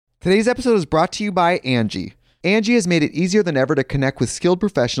Today's episode is brought to you by Angie. Angie has made it easier than ever to connect with skilled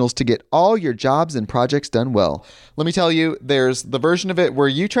professionals to get all your jobs and projects done well. Let me tell you, there's the version of it where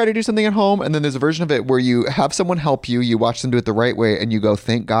you try to do something at home, and then there's a version of it where you have someone help you, you watch them do it the right way, and you go,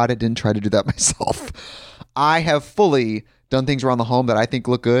 thank God I didn't try to do that myself. I have fully done things around the home that I think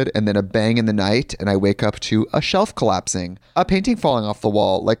look good, and then a bang in the night, and I wake up to a shelf collapsing, a painting falling off the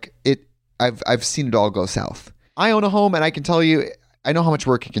wall. I've seen it all go south. I own a home, and I can tell you, I know how much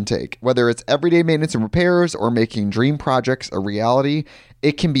work it can take. Whether it's everyday maintenance and repairs or making dream projects a reality,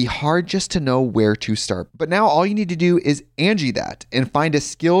 it can be hard just to know where to start. But now all you need to do is Angie that and find a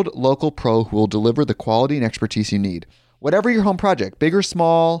skilled local pro who will deliver the quality and expertise you need. Whatever your home project, big or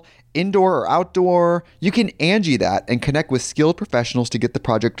small, indoor or outdoor, you can Angie that and connect with skilled professionals to get the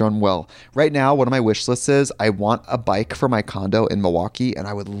project done well. Right now, one of my wish lists is I want a bike for my condo in Milwaukee, and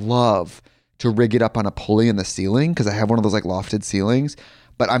I would love to rig it up on a pulley in the ceiling because I have one of those like lofted ceilings,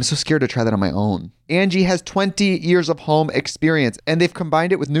 but I'm so scared to try that on my own. Angie has 20 years of home experience, and they've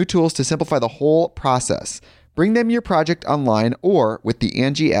combined it with new tools to simplify the whole process. Bring them your project online or with the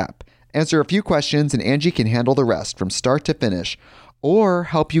Angie app. Answer a few questions and Angie can handle the rest from start to finish, or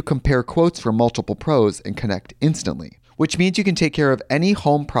help you compare quotes from multiple pros and connect instantly, which means you can take care of any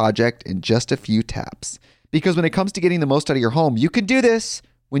home project in just a few taps. Because when it comes to getting the most out of your home, you can do this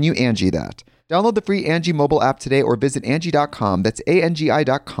when you Angie that. Download the free Angie mobile app today or visit Angie.com. That's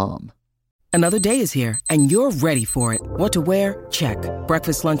ANGI.com. Another day is here, and you're ready for it. What to wear? Check.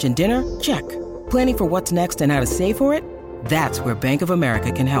 Breakfast, lunch, and dinner? Check. Planning for what's next and how to save for it? That's where Bank of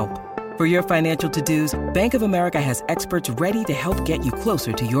America can help. For your financial to-dos, Bank of America has experts ready to help get you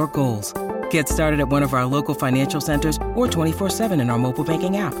closer to your goals. Get started at one of our local financial centers or 24/7 in our mobile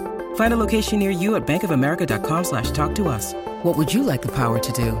banking app. Find a location near you at bankofamerica.com/talktous. What would you like the power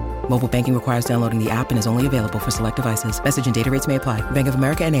to do? Mobile banking requires downloading the app and is only available for select devices. Message and data rates may apply. Bank of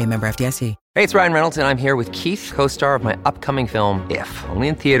America N.A., member FDIC. Hey, it's Ryan Reynolds, and I'm here with Keith, co-star of my upcoming film, If, only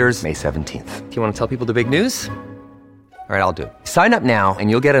in theaters May 17th. Do you want to tell people the big news? All right, I'll do it. Sign up now and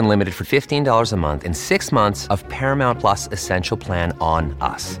you'll get unlimited for $15 a month and 6 months of Paramount Plus Essential Plan on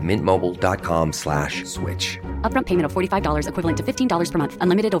us. MintMobile.com/switch. Upfront payment of $45 equivalent to $15 per month.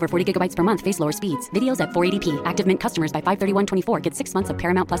 Unlimited over 40 gigabytes per month. Face lower speeds. Videos at 480p. Active Mint customers by 531.24 get 6 months of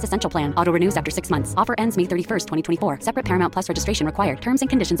Paramount Plus Essential Plan. Auto renews after 6 months. Offer ends May 31st, 2024. Separate Paramount Plus registration required. Terms and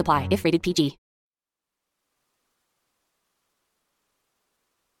conditions apply if rated PG.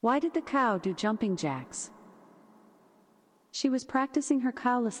 Why did the cow do jumping jacks? She was practicing her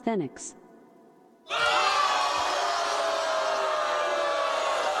calisthenics.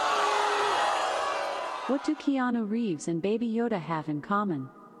 What do Keanu Reeves and Baby Yoda have in common?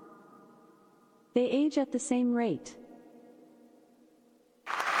 They age at the same rate.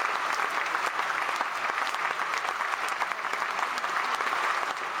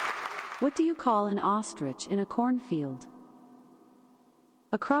 What do you call an ostrich in a cornfield?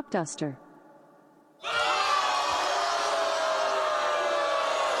 A crop duster.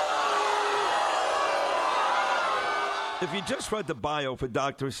 If you just read the bio for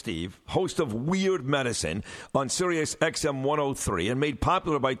Dr. Steve, host of Weird Medicine on Sirius XM 103 and made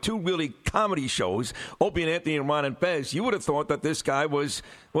popular by two really comedy shows, Opie and Anthony and Ron and Fez, you would have thought that this guy was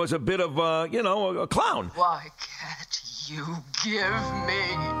a bit of, a clown. Why can't you give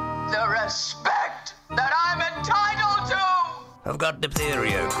me the respect that I'm entitled to? I've got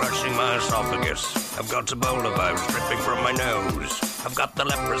diphtheria crushing my esophagus. I've got Ebola virus dripping from my nose. I've got the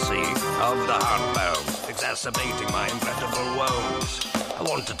leprosy of the heart valve, exacerbating my incredible woes. I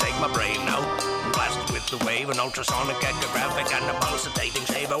want to take my brain out and blast it with the wave, an ultrasonic, echographic, and a pulsating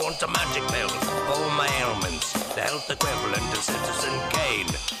shave. I want a magic pill for all my ailments, the health equivalent of Citizen Kane.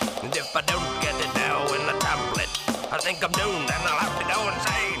 And if I don't get it now in a tablet, I think I'm doomed and I'll have to go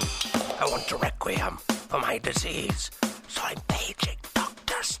insane. I want a requiem for my disease. So I'm paging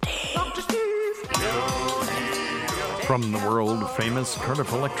Dr. Steve. Dr. Steve! From the world-famous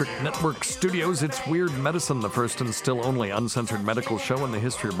Cardiff Electric Network studios, it's Weird Medicine, the first and still only uncensored medical show in the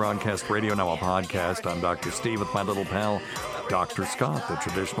history of broadcast radio, now a podcast. I'm Dr. Steve with my little pal, Dr. Scott, the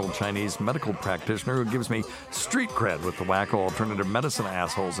traditional Chinese medical practitioner who gives me street cred with the wacko alternative medicine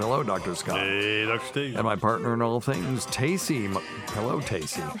assholes. Hello, Dr. Scott. Hey, Dr. Steve. And my partner in all things, Tacey. Hello,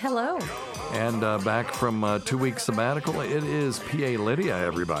 Tacey. Hello. And back from 2 weeks sabbatical, it is P.A. Lydia,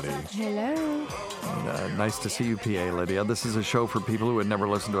 everybody. Hello. And, nice to see you, P.A. Lydia. This is a show for people who had never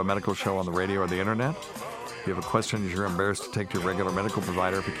listened to a medical show on the radio or the internet. If you have a question you're embarrassed to take to your regular medical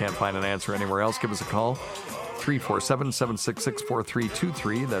provider, if you can't find an answer anywhere else, give us a call.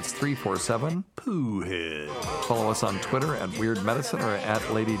 347-766-4323. That's 347-POOHEAD. Follow us on Twitter at Weird Medicine or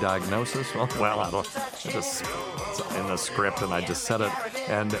at Lady Diagnosis. Well, I don't. It's in the script, and I just said it.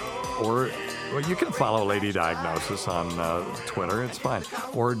 Or you can follow Lady Diagnosis on Twitter. It's fine.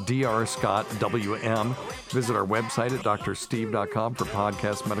 Or Dr. Scott WM. Visit our website at drsteve.com for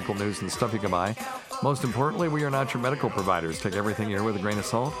podcasts, medical news, and stuff you can buy. Most importantly, we are not your medical providers. Take everything you hear with a grain of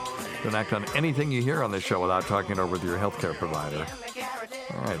salt. Don't act on anything you hear on this show without talking it over with your healthcare provider.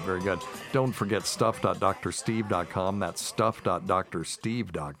 All right, very good. Don't forget stuff.drsteve.com. That's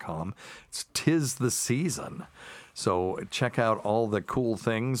stuff.drsteve.com. It's 'tis the season. So check out all the cool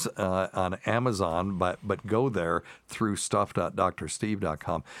things on Amazon, but go there through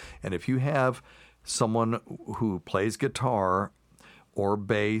stuff.drsteve.com. And if you have someone who plays guitar or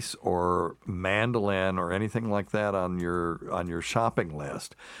bass or mandolin or anything like that on your shopping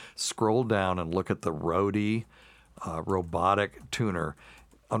list, scroll down and look at the Rode robotic tuner.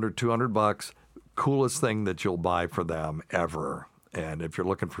 Under $200, coolest thing that you'll buy for them ever. And if you're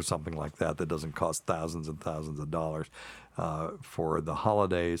looking for something like that doesn't cost thousands and thousands of dollars for the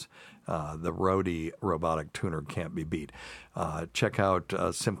holidays, the Rode robotic tuner can't be beat. Check out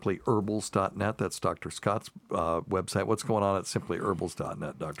simplyherbals.net. That's Dr. Scott's website. What's going on at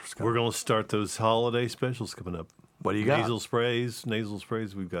simplyherbals.net, Dr. Scott? We're going to start those holiday specials coming up. What do you got? Nasal sprays.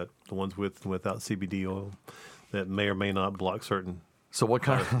 We've got the ones with and without CBD oil that may or may not block certain. So what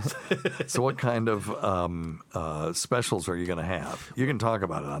kind of specials are you going to have? You can talk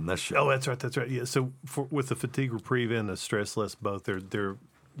about it on this show. Oh, that's right. Yeah. So with the Fatigue Reprieve and the Stress Less both, they're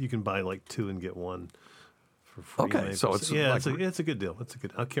you can buy like 2 and get 1 for free. Okay, so it's it's a good deal. It's a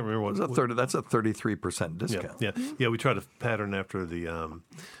good. I can't remember what. That's a 33% discount. Yeah. We try to pattern after the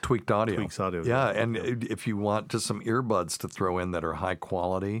Tweaked Audio. Tweaked Audio. Yeah, and if you want just some earbuds to throw in that are high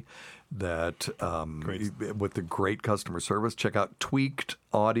quality, that with the great customer service, check out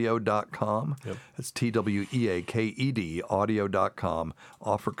tweakedaudio.com. Yep. That's TWEAKED audio.com.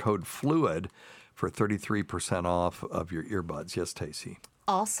 Offer code FLUID for 33% off of your earbuds. Yes, Tacey.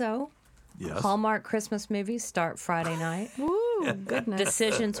 Also, yes. Hallmark Christmas movies start Friday night. Ooh, goodness.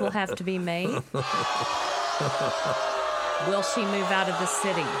 Decisions will have to be made. Will she move out of the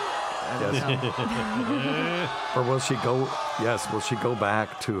city? Or will she go? Yes, will she go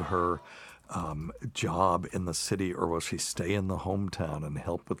back to her job in the city, or will she stay in the hometown and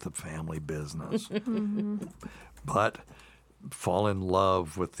help with the family business? But fall in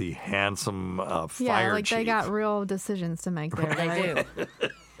love with the handsome fire chief. They got real decisions to make there. They do.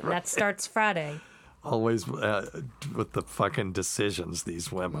 That starts Friday. Always with the fucking decisions,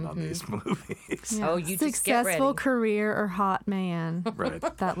 these women on these movies. Yeah. Oh, you just get ready. Successful career or hot man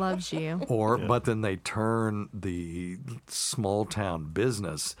that loves you. But then they turn the small town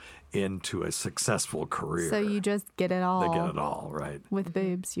business into a successful career. So you just get it all. They get it all, right. With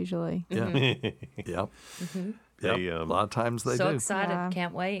boobs, usually. Yeah. Yep. Mm-hmm. Yep. A lot of times they do. So excited.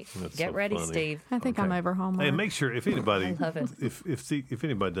 Can't wait. That's Get so ready, funny. Steve. I think I'm over Hallmark. Hey, make sure if anybody, I love it. if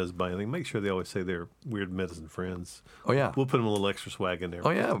anybody does buy anything, make sure they always say they're Weird Medicine friends. Oh, yeah. We'll put them a little extra swag in there. Oh,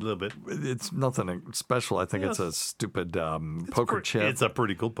 yeah. A little bit. It's nothing special. I think it's a stupid poker chip. It's a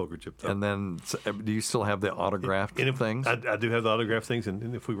pretty cool poker chip, though. And then, do you still have the autographed things? I do have the autographed things,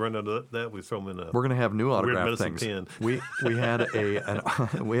 and if we run out of that, we throw them in a We're going to have new Weird autographed Medicine things. pen. We had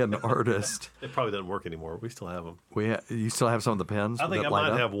we had an artist. It probably doesn't work anymore. We still have them. You still have some of the pens? I think I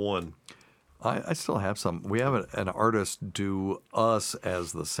might have one. I still have some. We have an artist do us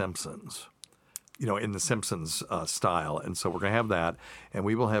as the Simpsons, in the Simpsons style. And so we're going to have that. And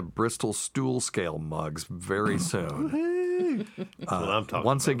we will have Bristol stool scale mugs very soon. That's what I'm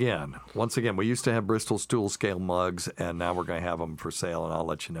talking Once again, we used to have Bristol stool scale mugs, and now we're going to have them for sale, and I'll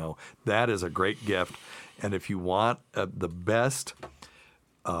let you know. That is a great gift. And if you want the best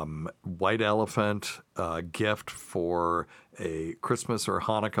white elephant gift for a Christmas or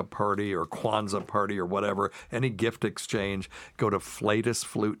Hanukkah party or Kwanzaa party or whatever, any gift exchange, go to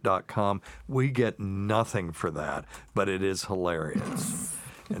flatusflute.com. We get nothing for that, but it is hilarious.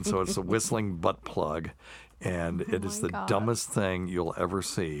 And so it's a whistling butt plug, and it is the dumbest thing you'll ever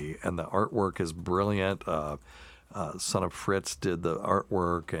see. And the artwork is brilliant. Son of Fritz did the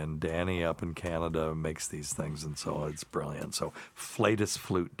artwork, and Danny up in Canada makes these things, and so it's brilliant. So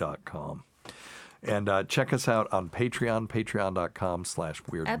flatusflute.com. And check us out on Patreon,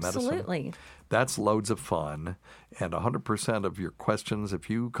 patreon.com/weirdmedicine. Absolutely. That's loads of fun. And 100% of your questions, if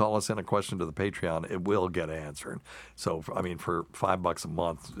you call us in a question to the Patreon, it will get answered. So, for $5 a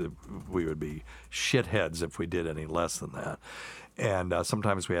month, we would be shitheads if we did any less than that. And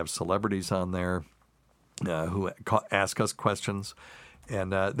sometimes we have celebrities on there who ask us questions.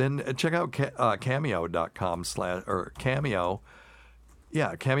 And then check out cameo.com Cameo.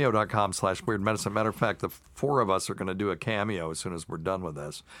 Yeah, cameo.com/Weird Medicine. Matter of fact, the four of us are going to do a cameo as soon as we're done with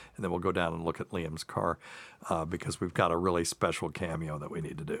this. And then we'll go down and look at Liam's car because we've got a really special cameo that we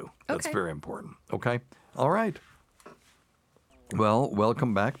need to do. That's very important. Okay? All right. Well,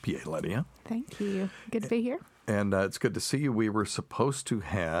 welcome back, P.A. Lydia. Thank you. Good to be here. And it's good to see you. We were supposed to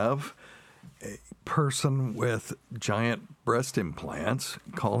have a person with giant breast implants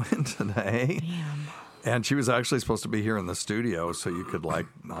call in today. Damn. And she was actually supposed to be here in the studio so you could,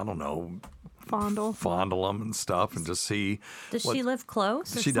 fondle them and stuff and just see. Does she live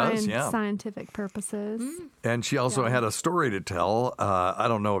close? She does, yeah. Scientific purposes. And she also had a story to tell. I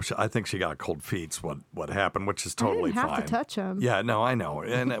don't know if I think she got cold feet, what happened, which is totally I didn't have fine. to touch them. Yeah, no, I know.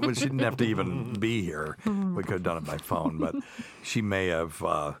 And she didn't have to even be here. We could have done it by phone, but she may have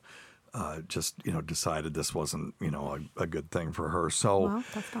just, decided this wasn't, a good thing for her. So, well,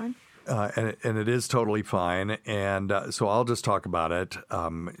 that's fine. And it is totally fine. And so I'll just talk about it.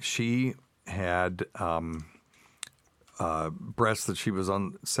 She had breasts that she was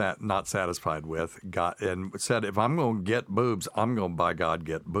not satisfied with, and said, if I'm going to get boobs, I'm going to, by God,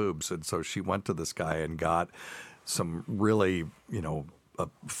 get boobs. And so she went to this guy and got some really, a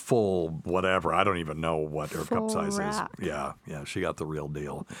full whatever. I don't even know what her cup size rack. is. Yeah, she got the real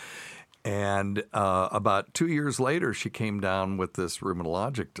deal. And about 2 years later, she came down with this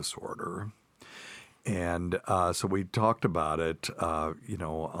rheumatologic disorder. And so we talked about it,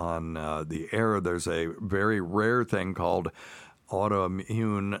 on the air. There's a very rare thing called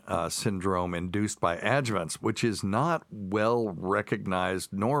autoimmune syndrome induced by adjuvants, which is not well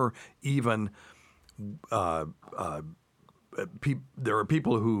recognized, nor even there are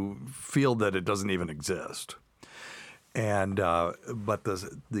people who feel that it doesn't even exist. And but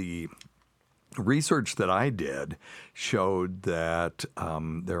the research that I did showed that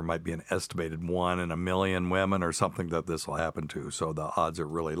there might be an estimated 1 in a million women or something that this will happen to. So the odds are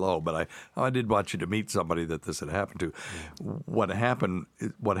really low. But I did want you to meet somebody that this had happened to. What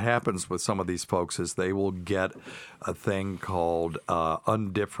happens with some of these folks is they will get a thing called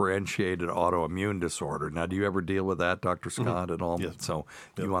undifferentiated autoimmune disorder. Now, do you ever deal with that, Dr. Scott, at all? Yes. So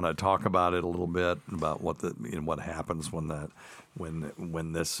you want to talk about it a little bit about what happens when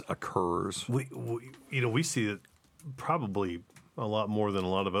this occurs? We see it probably a lot more than a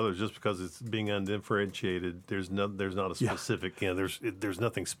lot of others, just because it's being undifferentiated. There's not a specific. There's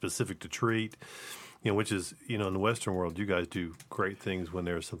nothing specific to treat. Which is in the Western world, you guys do great things when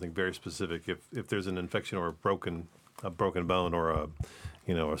there's something very specific. If there's an infection or a broken bone or a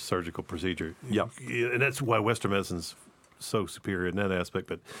surgical procedure. Yeah, and that's why Western medicine's so superior in that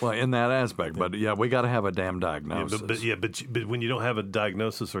aspect. But in that aspect, but we got to have a damn diagnosis. But when you don't have a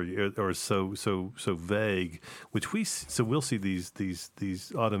diagnosis or so vague, which we'll see these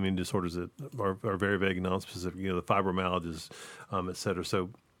autoimmune disorders that are very vague and non-specific. The fibromyalgias, et cetera.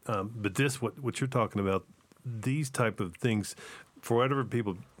 So, but what you're talking about, these type of things, for whatever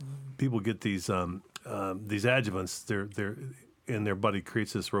people get these adjuvants, they're and their body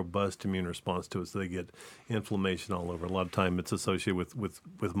creates this robust immune response to it, so they get inflammation all over. A lot of time it's associated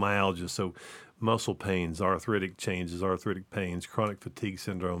with myalgia, so muscle pains, arthritic changes, arthritic pains, chronic fatigue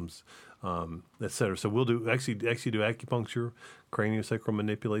syndromes, et cetera. So we'll do actually do acupuncture, craniosacral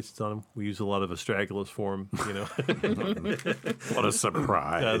manipulations on them. We use a lot of astragalus for them. What a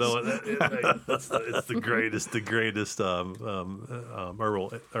surprise! It's the greatest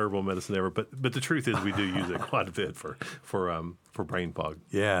herbal medicine ever. But the truth is, we do use it quite a bit for brain fog.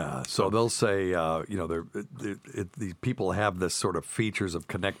 Yeah. So they'll say, these people have this sort of features of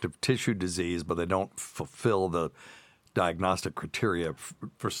connective tissue disease, but they don't fulfill the diagnostic criteria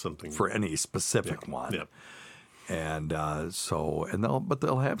for any specific one. Yeah. And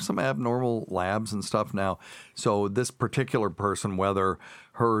they'll have some abnormal labs and stuff now. So this particular person, whether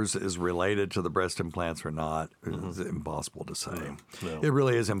hers is related to the breast implants or not, is impossible to say. No. It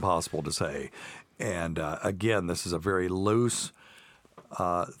really is impossible to say. And again, this is a very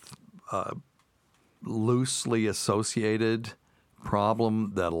loosely associated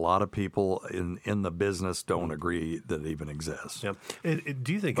problem that a lot of people in the business don't agree that even exists. Yeah.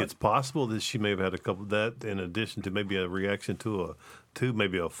 Do you think it's possible that she may have had a couple of that in addition to maybe a reaction to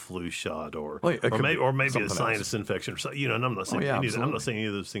maybe a flu shot or maybe a sinus infection or something? And I'm not saying I'm not saying any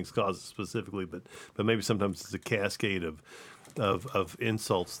of those things cause it specifically, but maybe sometimes it's a cascade of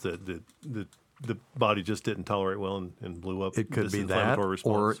insults that the body just didn't tolerate well and blew up. It could this be that, inflammatory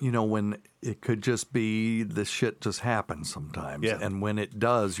response. or when it could just be the shit just happens sometimes. Yeah. And when it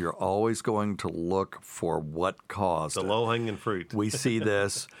does, you're always going to look for what caused the it. low-hanging fruit. We see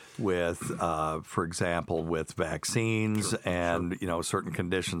this with, for example, with vaccines and certain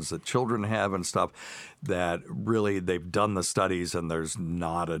conditions that children have and stuff. That really they've done the studies and there's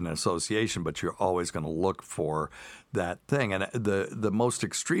not an association, but you're always going to look for that thing. And the most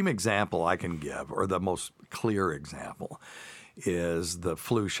extreme example I can give, or the most clear example, is the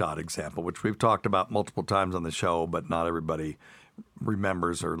flu shot example, which we've talked about multiple times on the show, but not everybody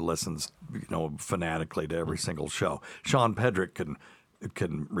remembers or listens, fanatically to every single show. Sean Pedrick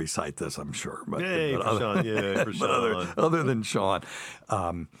can recite this, I'm sure. But, Yay, but for Sean. Yeah, for Sean. Other than Sean.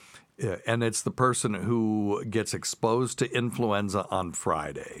 And it's the person who gets exposed to influenza on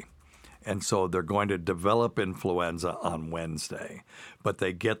Friday. And so they're going to develop influenza on Wednesday, but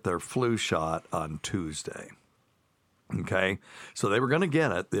they get their flu shot on Tuesday. Okay? So they were going to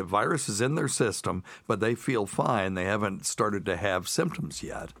get it. The virus is in their system, but they feel fine. They haven't started to have symptoms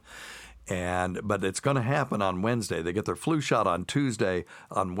yet. But it's going to happen on Wednesday. They get their flu shot on Tuesday.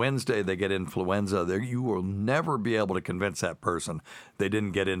 On Wednesday, they get influenza. You will never be able to convince that person they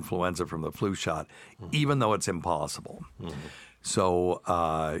didn't get influenza from the flu shot, even though it's impossible. Mm-hmm. So,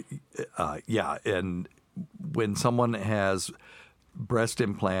 and when someone has breast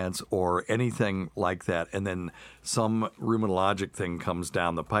implants or anything like that, and then some rheumatologic thing comes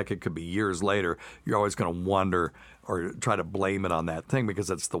down the pike, it could be years later, you're always going to wonder or try to blame it on that thing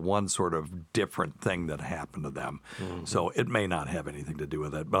because it's the one sort of different thing that happened to them. Mm-hmm. So it may not have anything to do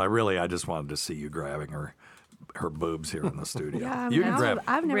with it. But I just wanted to see you grabbing her boobs here in the studio. Yeah, you can grab.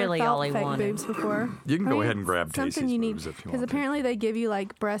 I've never Really all felt he fake wanted. boobs before. You can go ahead and grab something Tacey's you need, boobs if you want. because apparently they give you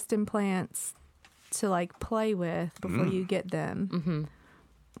like breast implants to like play with before you get them. Mm-hmm.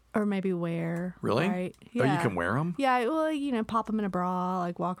 Or maybe wear. Really? Right? Yeah. Yeah. Oh, you can wear them? Yeah, well, pop them in a bra,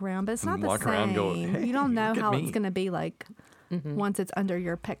 like walk around, but it's not the walk same. around and go, hey, you don't know look at how me. it's going to be like once it's under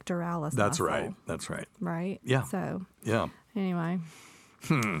your pectoralis That's muscle. right. That's right. Right? Yeah. So, yeah. Anyway.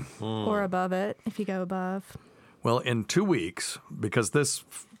 Or above it, if you go above. Well, in 2 weeks, because this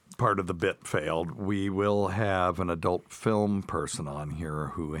part of the bit failed, we will have an adult film person on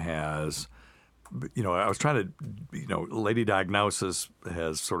here who has, I was trying to, Lady Diagnosis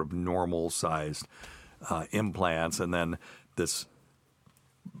has sort of normal-sized implants, and then this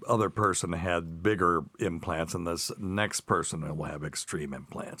other person had bigger implants, and this next person will have extreme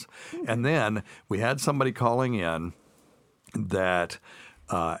implants. And then we had somebody calling in that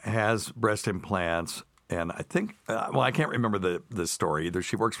has breast implants. And I think, I can't remember the story. Either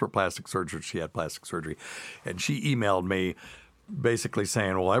she works for plastic surgery or she had plastic surgery. And she emailed me basically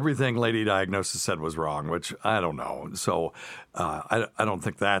saying, well, everything Lady Diagnosis said was wrong, which I don't know. So I don't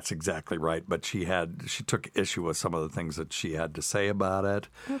think that's exactly right. But she took issue with some of the things that she had to say about it.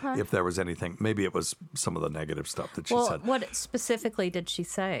 Okay. If there was anything, maybe it was some of the negative stuff that she said. What specifically did she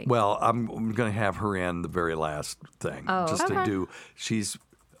say? Well, I'm going to have her in the very last thing. To do, she's...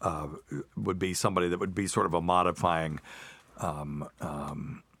 would be somebody that would be sort of a modifying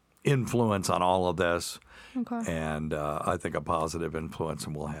influence on all of this. Okay. And I think a positive influence,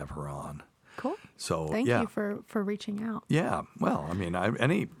 and we'll have her on. Cool. So Thank you for reaching out. Yeah. Well, I mean,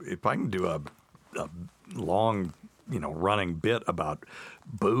 if I can do a long, running bit about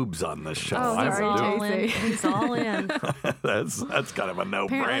boobs on this show, I would do it. He's all in. That's kind of a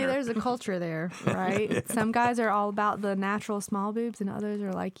no-brainer. Apparently there's a culture there, right? Yeah. Some guys are all about the natural small boobs, and others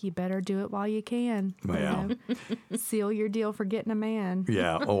are like, you better do it while you can. Yeah. Seal your deal for getting a man.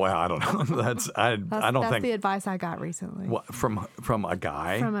 Yeah. Oh, well, I don't know. That's the advice I got recently. What, from a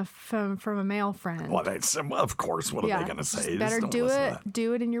guy? From a male friend. Well, of course. What are they going to say? Better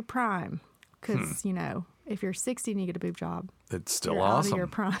do it in your prime, because if you're 60 and you get a boob job, it's still you're awesome. Out of your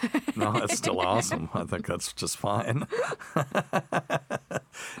prime. No, it's still awesome. I think that's just fine.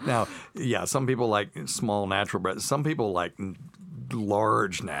 Now, some people like small natural breasts. Some people like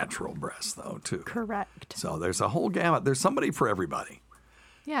large natural breasts, though, too. Correct. So there's a whole gamut. There's somebody for everybody.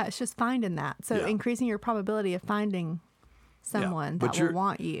 Yeah, it's just finding that. So increasing your probability of finding someone that will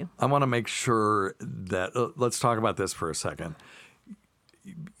want you. I want to make sure that, let's talk about this for a second.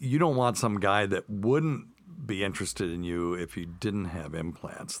 You don't want some guy that wouldn't be interested in you if you didn't have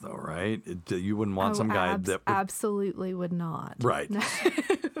implants, though, right? You wouldn't want some guy that absolutely would not. Right.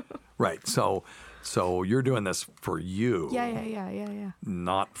 Right. So you're doing this for you. Yeah.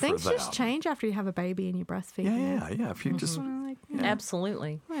 Not for them. Things just change after you have a baby and you breastfeed. Yeah. If you just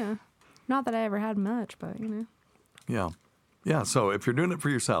absolutely. Yeah. Not that I ever had much, but Yeah. Yeah, so if you're doing it for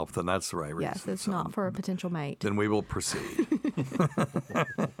yourself, then that's the right reason. Yes, it's So not for a potential mate Then we will proceed.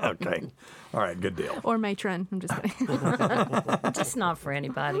 Okay. All right, good deal. or matron. I'm just kidding. Just not for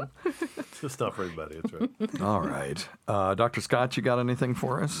anybody. Just not for everybody. That's right. All right. Dr. Scott, you got anything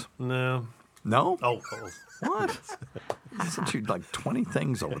for us? No. No? Oh. What? I sent you like 20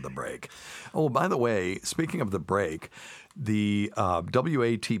 things over the break. Oh, by the way, speaking of the break, the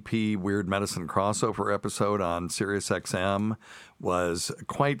WATP Weird Medicine crossover episode on SiriusXM was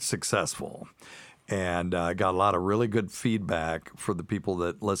quite successful. And got a lot of really good feedback for the people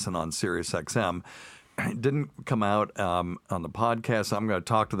that listen on SiriusXM. It didn't come out on the podcast. I'm going to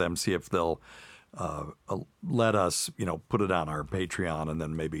talk to them, see if they'll let us, put it on our Patreon and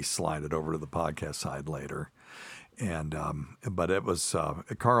then maybe slide it over to the podcast side later. And but it was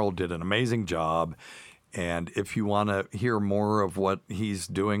Carl did an amazing job. And if you want to hear more of what he's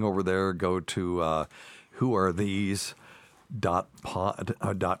doing over there, go to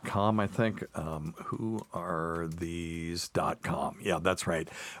whoarethees.com, I think. Whoarethees.com. Yeah, that's right.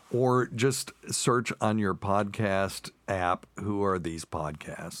 Or just search on your podcast app, Who Are These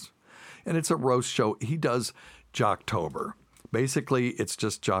Podcasts? And it's a roast show. He does Jocktober. Basically, it's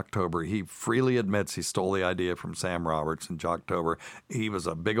just Jocktober. He freely admits he stole the idea from Sam Roberts in Jocktober. He was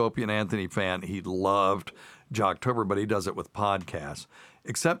a big Opie and Anthony fan. He loved Jocktober, but he does it with podcasts.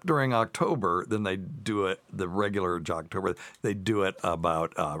 Except during October, then they do it, the regular Jocktober, they do it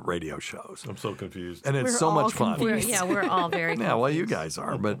about radio shows. I'm so confused. And it's so much fun. We're all very confused. Yeah, well, you guys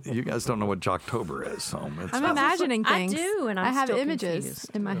are, but you guys don't know what Jocktober is. So it's I'm imagining things. I do, and I have still images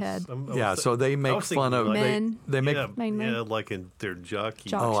confused. in my head. Yeah, so they make fun of men. They make like in their jockey.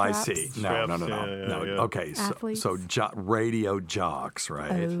 Oh, I see. No. Yeah. Okay, Athletes. so radio jocks,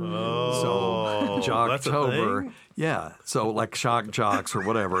 right? Oh, so that's a Jocktober, thing? yeah. So like shock jocks or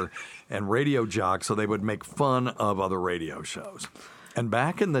whatever, and radio jocks. So they would make fun of other radio shows. And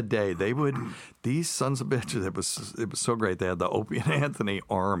back in the day, they would, these sons of bitches, it was so great. They had the Opie and Anthony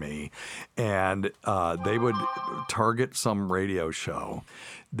Army, and they would target some radio show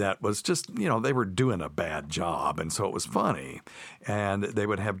that was just, they were doing a bad job. And so it was funny. And they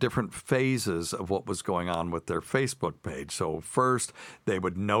would have different phases of what was going on with their Facebook page. So first, they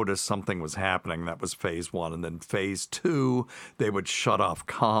would notice something was happening. That was phase 1. And then phase 2, they would shut off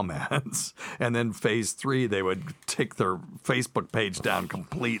comments. And then phase 3, they would take their Facebook page down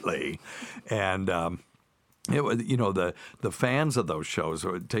completely. And it was, the fans of those shows,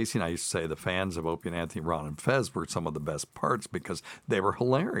 Tacey and I used to say the fans of Opie and Anthony, Ron and Fez were some of the best parts because they were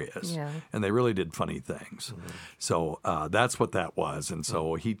hilarious. Yeah. And they really did funny things. Mm-hmm. So that's what that was. And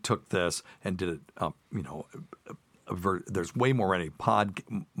so he took this and did it, there's way more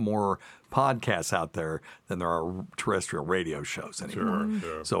podcasts out there than there are terrestrial radio shows anymore.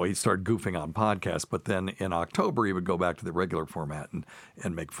 Sure. So he started goofing on podcasts, but then in October he would go back to the regular format and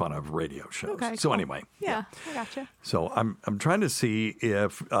make fun of radio shows. Okay, so cool. anyway, Yeah, I gotcha. so I'm trying to see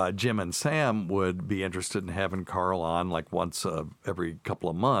if Jim and Sam would be interested in having Carl on like once every couple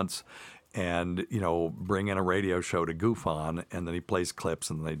of months. And, bring in a radio show to goof on, and then he plays clips,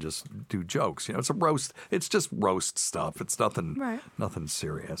 and they just do jokes. It's a roast. It's just roast stuff. It's nothing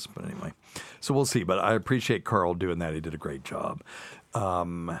serious. But anyway, so we'll see. But I appreciate Carl doing that. He did a great job.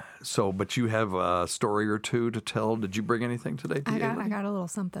 But you have a story or two to tell. Did you bring anything today? I got a little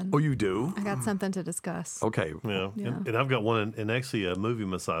something. Oh, you do? I got something to discuss. Okay. Yeah. And I've got one, and actually a movie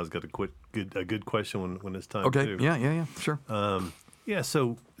Messiah's got a good question when it's time. Okay. Too. Yeah. Sure. Yeah,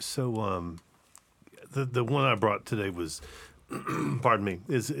 so the one I brought today was, pardon me,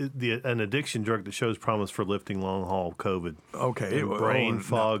 is an addiction drug that shows promise for lifting long haul COVID. Okay, and brain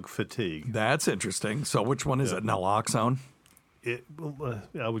fog fatigue. That's interesting. So which one is it? Naloxone?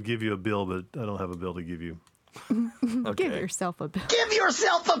 I would give you a bill, but I don't have a bill to give you. Okay. Give yourself a bill. Give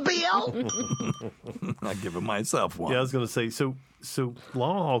yourself a bill. I'm giving myself one. Yeah, I was going to say so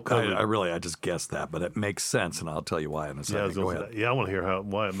long haul COVID. I just guessed that, but it makes sense, and I'll tell you why in a second. Go ahead. I want to hear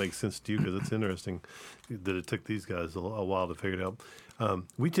why it makes sense to you because it's interesting that it took these guys a while to figure it out.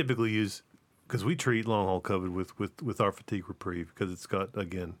 We typically use because we treat long haul COVID with our fatigue reprieve because it's got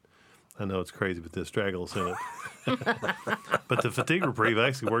again. I know it's crazy, but there's straggles in it. But the fatigue reprieve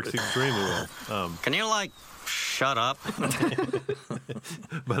actually works extremely well. Can you shut up?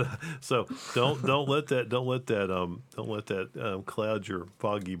 But so don't let that cloud your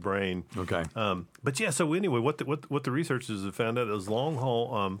foggy brain. Okay. But yeah. So anyway, what the researchers have found out is long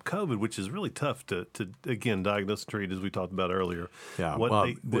haul COVID, which is really tough to again diagnose and treat, as we talked about earlier. Yeah.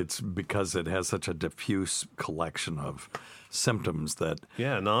 It's because it has such a diffuse collection of symptoms that.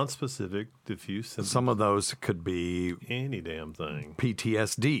 Yeah, non-specific, diffuse symptoms. Some of those could be any damn thing.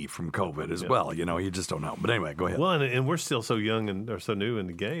 PTSD from COVID as well. You know, you just don't know. But anyway, go ahead. Well, and we're still so young and or so new in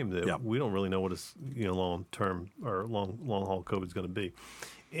the game that we don't really know what is long-term or long-haul COVID is going to be.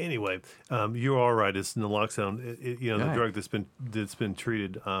 Anyway, you're all right. It's naloxone. The drug that's been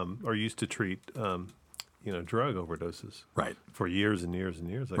treated or used to treat. Drug overdoses, right, for years and years and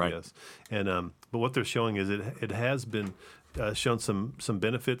years, I guess. And but what they're showing is it has been shown some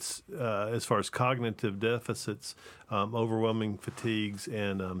benefits as far as cognitive deficits, overwhelming fatigues,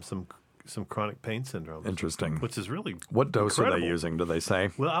 and some chronic pain syndromes. Interesting. Which is really what dose incredible. Are they using? Do they say?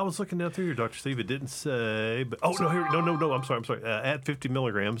 Well, I was looking down through here, Dr. Steve. It didn't say, but no. I'm sorry. At 50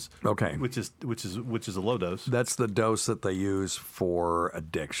 milligrams. Okay. Which is a low dose. That's the dose that they use for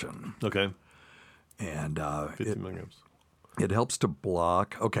addiction. Okay. And 50 milligrams. It helps to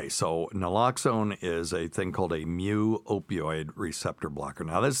block. Okay, so naloxone is a thing called a mu-opioid receptor blocker.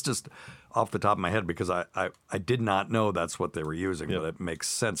 Now, that's just off the top of my head because I did not know that's what they were using, but it makes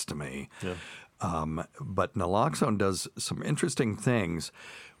sense to me. Yeah. But naloxone does some interesting things.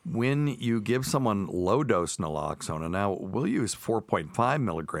 When you give someone low-dose naloxone, and now we'll use 4.5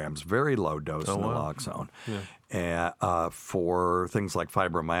 milligrams, very low-dose naloxone, for things like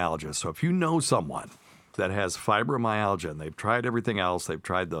fibromyalgia. So if you know someone that has fibromyalgia and they've tried everything else, they've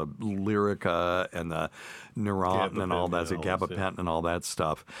tried the Lyrica and the Neurontin and all that, the gabapentin and all that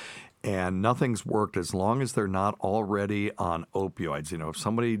stuff, and nothing's worked as long as they're not already on opioids. If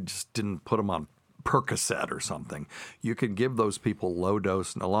somebody just didn't put them on Percocet or something, you can give those people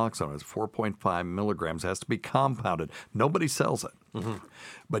low-dose naloxone. It's 4.5 milligrams. It has to be compounded. Nobody sells it. Mm-hmm.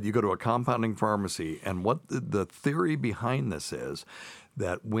 But you go to a compounding pharmacy, and what the theory behind this is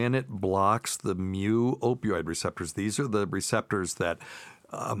that when it blocks the mu-opioid receptors, these are the receptors that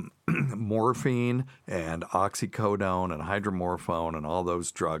morphine and oxycodone and hydromorphone and all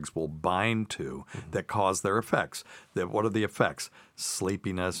those drugs will bind to that cause their effects. What are the effects?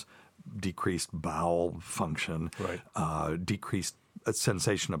 Sleepiness, decreased bowel function, decreased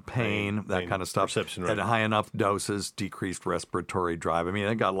sensation of pain, that kind of stuff. Perception, At high enough doses, decreased respiratory drive. I mean,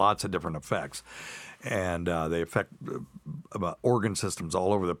 they got lots of different effects. And they affect organ systems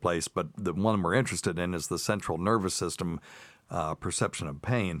all over the place. But the one we're interested in is the central nervous system perception of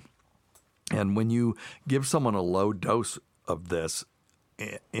pain. And when you give someone a low dose of this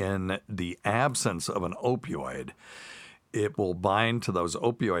in the absence of an opioid, it will bind to those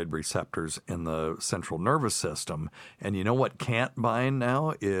opioid receptors in the central nervous system. And you know what can't bind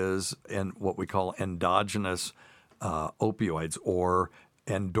now is what we call endogenous opioids or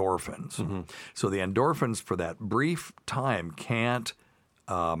endorphins. Mm-hmm. So the endorphins for that brief time can't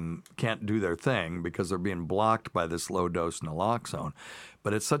do their thing because they're being blocked by this low-dose naloxone.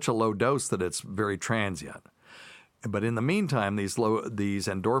 But it's such a low dose that it's very transient. But in the meantime, these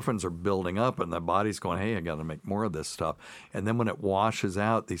endorphins are building up, and the body's going, hey, I got to make more of this stuff. And then when it washes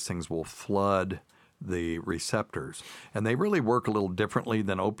out, these things will flood the receptors. And they really work a little differently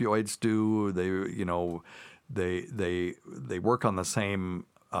than opioids do. They work on the same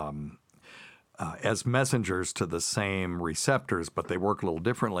as messengers to the same receptors, but they work a little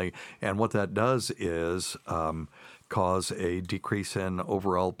differently. And what that does is cause a decrease in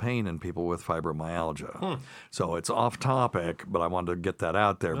overall pain in people with fibromyalgia. So it's off topic, but I wanted to get that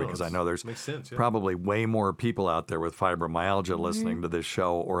out there because I know there's probably way more people out there with fibromyalgia listening to this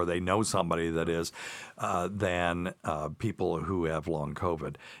show, or they know somebody that is, than people who have long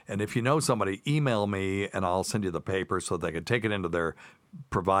COVID. And if you know somebody, email me and I'll send you the paper so they can take it into their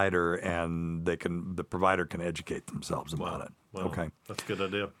provider and the provider can educate themselves about it. Wow. Okay. That's a good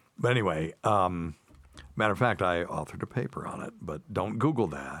idea. But anyway, matter of fact, I authored a paper on it, but don't Google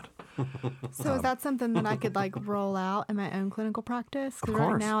that. So is that something that I could roll out in my own clinical practice? Because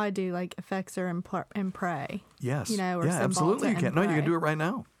right now I do Effexor and Pray. Yes. Or absolutely. You can. No, you can do it right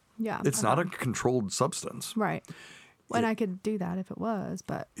now. Yeah. It's not a controlled substance. Right. And I could do that if it was,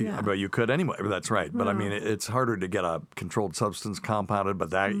 but yeah. But you could anyway. That's right. But I mean, it's harder to get a controlled substance compounded, but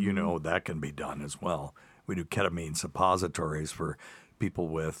that that can be done as well. We do ketamine suppositories for people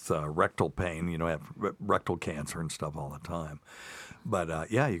with rectal pain, have rectal cancer and stuff all the time. But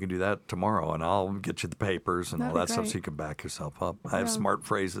you can do that tomorrow, and I'll get you the papers and all that stuff so you can back yourself up. I have smart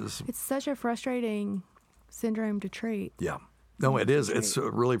phrases. It's such a frustrating syndrome to treat. Yeah. No, it is. It's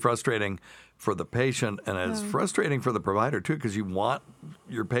really frustrating for the patient, and it's frustrating for the provider too, because you want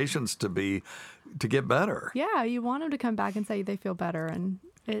your patients to get better. Yeah, you want them to come back and say they feel better, and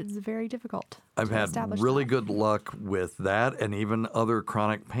It's very difficult. I've to had establish really that. good luck with that and even other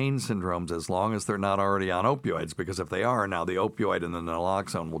chronic pain syndromes as long as they're not already on opioids, because if they are, now the opioid and the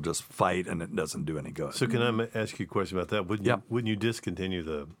naloxone will just fight and it doesn't do any good. So can I ask you a question about that? Wouldn't you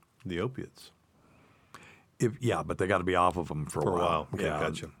discontinue the opiates? Yeah, but they got to be off of them for a while. Okay,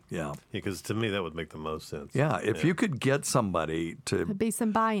 gotcha. Yeah. Because to me, that would make the most sense. Yeah, if you could get somebody to... It'd be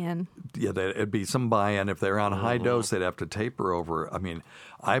some buy-in. Yeah, it'd be some buy-in. If they're on high dose, they'd have to taper over. I mean,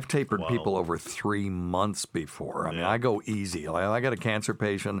 I've tapered people over 3 months before. I mean, I go easy. I got a cancer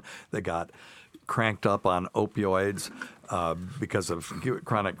patient that got cranked up on opioids because of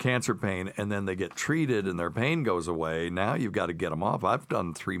chronic cancer pain, and then they get treated and their pain goes away. Now you've got to get them off. I've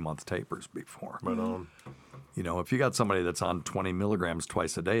done 3-month tapers before. Right on. You know, if you got somebody that's on 20 milligrams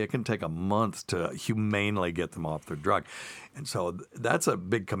twice a day, it can take a month to humanely get them off their drug. And so that's a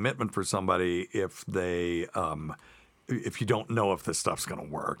big commitment for somebody if they, if you don't know if this stuff's going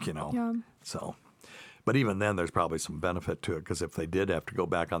to work, you know. Yeah. So, but even then, there's probably some benefit to it because if they did have to go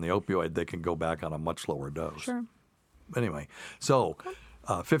back on the opioid, they can go back on a much lower dose. Sure. Anyway, so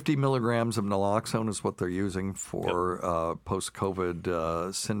 50 milligrams of naloxone is what they're using for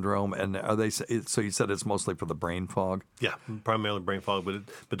post-COVID syndrome. And are they? So you said it's mostly for the brain fog? Yeah, primarily brain fog,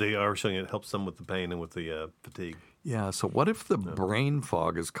 but they are showing it helps them with the pain and with the fatigue. Yeah. So what if the brain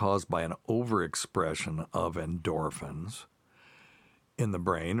fog is caused by an overexpression of endorphins in the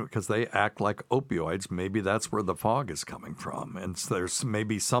brain because they act like opioids? Maybe that's where the fog is coming from. And so there's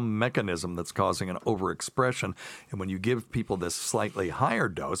maybe some mechanism that's causing an overexpression. And when you give people this slightly higher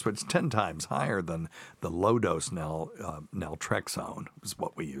dose, but it's 10 times higher than the low dose naltrexone is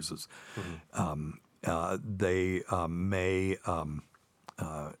what we use, they may,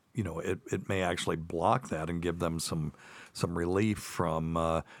 it may actually block that and give them some relief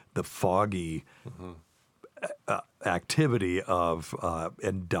from the foggy activity of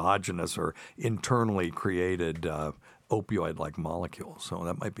endogenous or internally created opioid-like molecules. So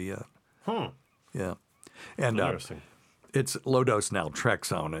that might be it. Yeah. And interesting. It's low-dose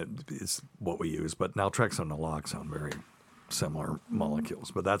naltrexone is what we use, but naltrexone and naloxone, very similar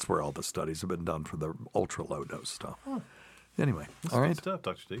molecules. But that's where all the studies have been done for the ultra-low-dose stuff. Anyway, That's all good right. stuff,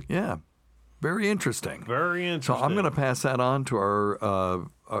 Dr. Steve. Yeah. Very interesting. Very interesting. So I'm going to pass that on to our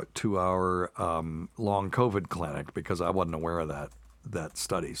long COVID clinic because I wasn't aware of that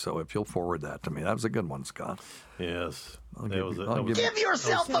study. So if you'll forward that to me, that was a good one, Scott. Yes. I'll Give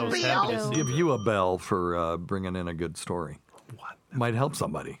yourself a bell. give you a bell for bringing in a good story. What? Might help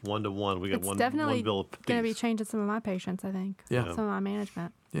somebody. 1-to-1. We got It's one definitely bill going to be apiece. changing some of my patients, I think. Yeah. Some of my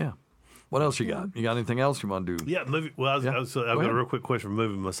management. Yeah. What else you got? You got anything else you want to do? Yeah, movie. Well, I've got ahead. a real quick question from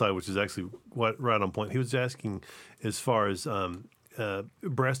Movie Messiah, which is actually right on point. He was asking, as far as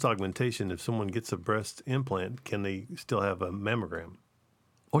breast augmentation, if someone gets a breast implant, can they still have a mammogram?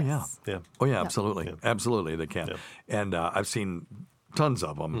 Oh, yeah. Yeah. Oh, yeah, absolutely. Yeah. Absolutely, they can. Yeah. And I've seen tons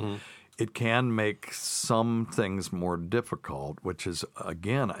of them. Mm-hmm. It can make some things more difficult, which is,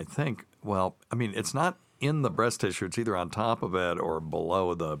 again, I think, well, I mean, it's not in the breast tissue. It's either on top of it or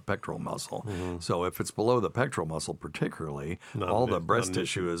below the pectoral muscle. Mm-hmm. So if it's below the pectoral muscle particularly, all the breast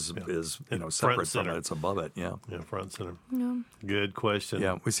tissue is front and separate from center. it. It's above it, yeah. Yeah, front and center. Yeah. Good question.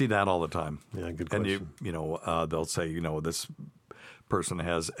 Yeah, we see that all the time. Yeah, good And question. they'll say, this person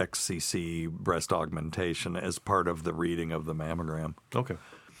has XCC breast augmentation as part of the reading of the mammogram. Okay.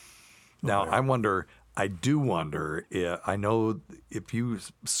 Now, I do wonder, I know if you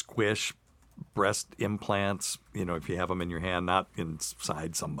squish breast implants, if you have them in your hand, not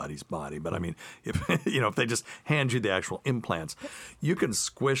inside somebody's body, but I mean, if they just hand you the actual implants, you can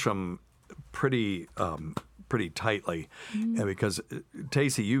squish them pretty tightly. And because,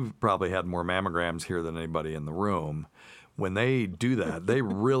 Tacey, you've probably had more mammograms here than anybody in the room. When they do that, they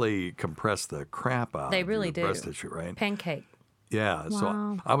really compress the crap out They of really your do. breast tissue, right? Pancake. Yeah,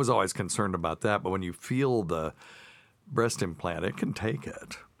 Wow. so I was always concerned about that. But when you feel the breast implant, it can take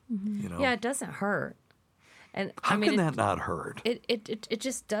it. Yeah, it doesn't hurt. And How I mean, can that not hurt? It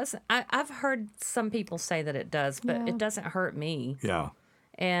just doesn't. I've heard some people say that it does, but Yeah. it doesn't hurt me. Yeah,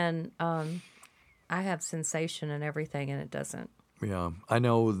 And I have sensation and everything, and it doesn't. yeah. I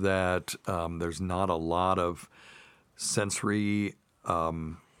know that there's not a lot of sensory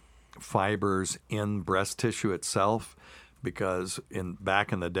fibers in breast tissue itself because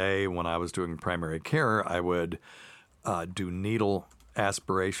back in the day when I was doing primary care, I would do needle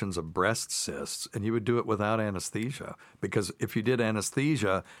aspirations of breast cysts, and you would do it without anesthesia because if you did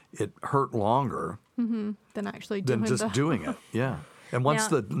anesthesia, it hurt longer Than actually than doing just doing it. Yeah. And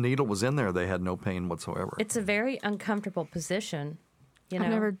once Now- the needle was in there, they had no pain whatsoever. It's a very uncomfortable position. I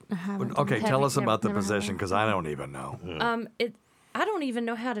haven't Okay, done tell it. us about the Never had position it. because I don't even know. I don't even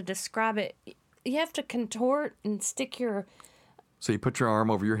know how to describe it. You have to contort and stick your So you put your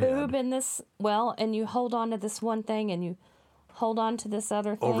arm over your head. boob in this, and you hold on to this one thing and you hold on to this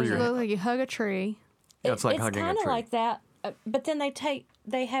other thing. Over your Look like you hug a tree. Yeah, it's like hugging a kind of tree. like that, but then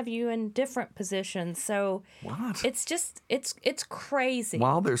they have you in different positions. So what? It's just it's crazy.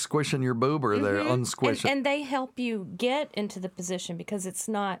 While they're squishing your boob or they're unsquishing. And they help you get into the position because it's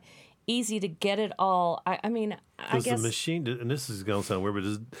not easy to get it all. I mean, I Does guess the machine, and this is going to sound weird, but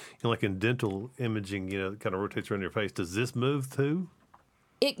does, like in dental imaging, it kind of rotates around your face. Does this move too?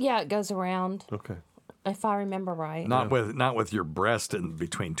 it goes around. Okay. If I remember right. Not with your breast in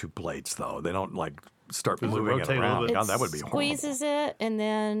between two plates, though. They don't start Does it moving it rotate a around. little bit? God, that would be horrible. Squeezes it and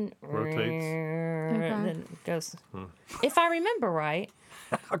then Rotates. and then it goes. If I remember right.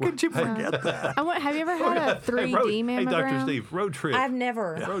 How could you forget that? Have you ever had a 3D mammogram? Hey, Dr. Steve, road trip. I've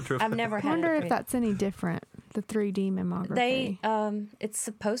never. Road trip. I've never I had. wonder if that's any different. The 3D mammography. It's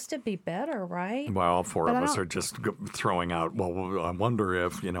supposed to be better, right? Well, all four But of I us don't- are just throwing out, well, I wonder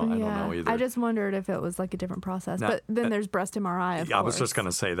if, I don't know either. I just wondered if it was like a different process. Now, but then there's breast MRI, of I was course. just going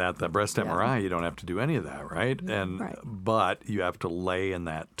to say that. The breast MRI, you don't have to do any of that, right? But you have to lay in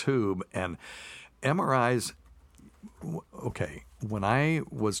that tube. And MRIs, okay, when I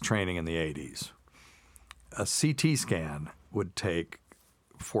was training in the 80s, a CT scan would take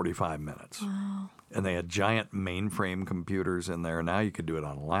 45 minutes. Wow. And they had giant mainframe computers in there. Now you could do it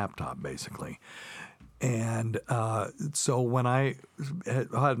on a laptop, basically. And so when I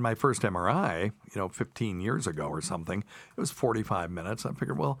had my first MRI, 15 years ago or something, it was 45 minutes. I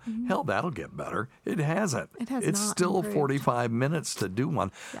figured, well, hell, that'll get better. It hasn't. It has It's not still improved. 45 minutes to do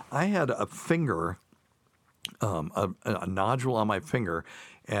one. Yeah. I had a finger, a nodule on my finger,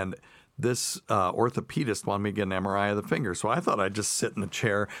 and this orthopedist wanted me to get an MRI of the finger. So I thought I'd just sit in the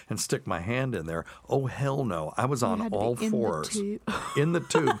chair and stick my hand in there. Oh, hell no. I was on had to all be in the fours. tube. In the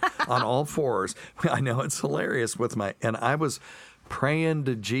tube, on all fours. I know, it's hilarious and I was praying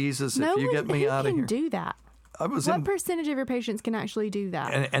to Jesus, if you get me out of here. Who can do that? I was What percentage of your patients can actually do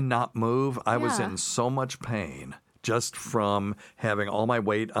that? and not move. I was Yeah. in so much pain just from having all my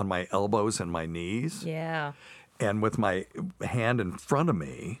weight on my elbows and my knees. Yeah. And with my hand in front of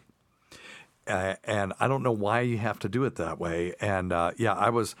me. And I don't know why you have to do it that way. And I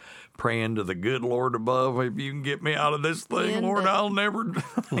was praying to the good Lord above, if you can get me out of this thing, And Lord, I'll never.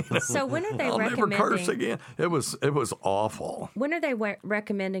 So when are they I'll never curse recommending? again. It was awful. When are they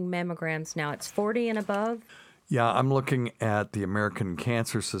recommending mammograms now? It's 40 and above. Yeah, I'm looking at the American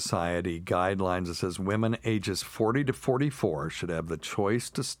Cancer Society guidelines. It says women ages 40 to 44 should have the choice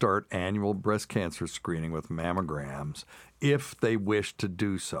to start annual breast cancer screening with mammograms if they wish to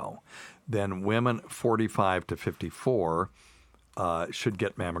do so. Then women 45 to 54 should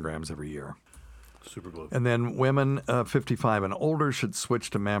get mammograms every year. Super blue. And then women 55 and older should switch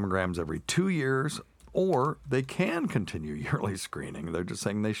to mammograms every 2 years, or they can continue yearly screening. They're just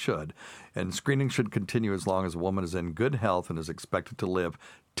saying they should. And screening should continue as long as a woman is in good health and is expected to live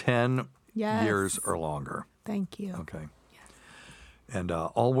 10 Yes. years or longer. Thank you. Okay. And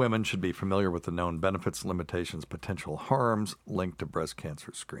all women should be familiar with the known benefits, limitations, potential harms linked to breast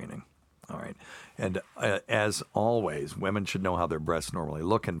cancer screening. All right. And as always, women should know how their breasts normally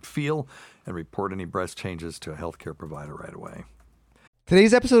look and feel and report any breast changes to a healthcare provider right away.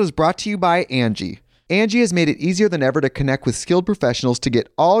 Today's episode is brought to you by Angie. Angie has made it easier than ever to connect with skilled professionals to get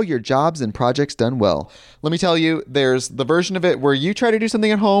all your jobs and projects done well. Let me tell you, there's the version of it where you try to do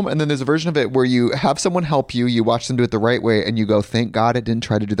something at home, and then there's a version of it where you have someone help you, you watch them do it the right way, and you go, thank God I didn't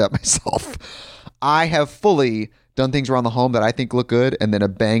try to do that myself. I have fully done things around the home that I think look good, and then a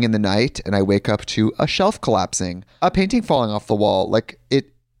bang in the night, and I wake up to a shelf collapsing, a painting falling off the wall.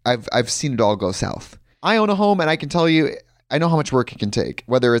 I've seen it all go south. I own a home, and I can tell you, I know how much work it can take.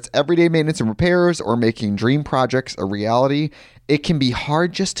 Whether it's everyday maintenance and repairs or making dream projects a reality, it can be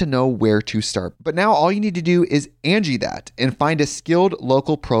hard just to know where to start. But now all you need to do is Angie that and find a skilled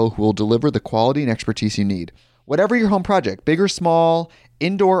local pro who will deliver the quality and expertise you need. Whatever your home project, big or small,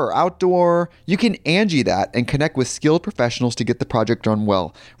 indoor or outdoor, you can Angie that and connect with skilled professionals to get the project done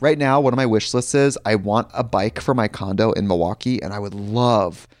well. Right now, one of my wish lists is I want a bike for my condo in Milwaukee, and I would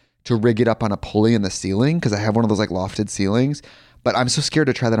love to rig it up on a pulley in the ceiling because I have one of those lofted ceilings, but I'm so scared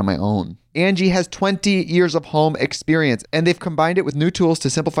to try that on my own. Angie has 20 years of home experience, and they've combined it with new tools to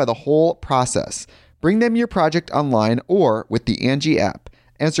simplify the whole process. Bring them your project online or with the Angie app.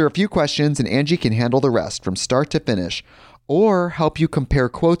 Answer a few questions and Angie can handle the rest from start to finish, or help you compare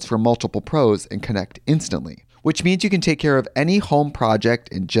quotes from multiple pros and connect instantly, which means you can take care of any home project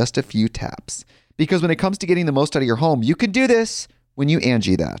in just a few taps. Because when it comes to getting the most out of your home, you can do this when you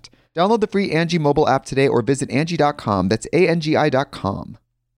Angie that. Download the free Angie mobile app today or visit Angie.com. That's ANGI.com.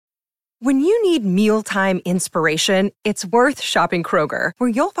 When you need mealtime inspiration, it's worth shopping Kroger, where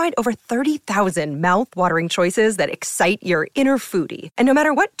you'll find over 30,000 mouth-watering choices that excite your inner foodie. And no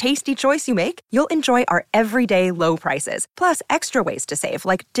matter what tasty choice you make, you'll enjoy our everyday low prices, plus extra ways to save,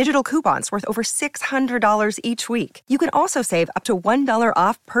 like digital coupons worth over $600 each week. You can also save up to $1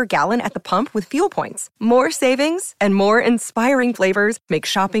 off per gallon at the pump with fuel points. More savings and more inspiring flavors make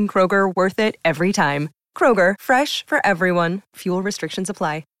shopping Kroger worth it every time. Kroger, fresh for everyone. Fuel restrictions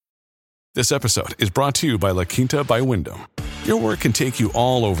apply. This episode is brought to you by La Quinta by Wyndham. Your work can take you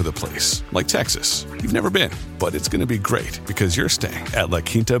all over the place, like Texas. You've never been, but it's going to be great because you're staying at La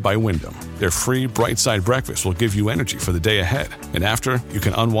Quinta by Wyndham. Their free Bright Side breakfast will give you energy for the day ahead. And after, you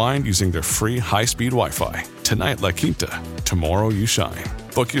can unwind using their free high-speed Wi-Fi. Tonight, La Quinta. Tomorrow, you shine.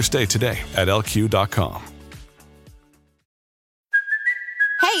 Book your stay today at LQ.com.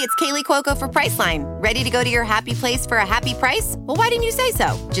 Hey, it's Kaylee Cuoco for Priceline. Ready to go to your happy place for a happy price? Well, why didn't you say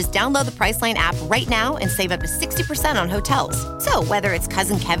so? Just download the Priceline app right now and save up to 60% on hotels. So whether it's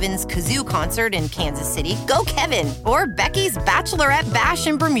Cousin Kevin's Kazoo Concert in Kansas City, go Kevin, or Becky's Bachelorette Bash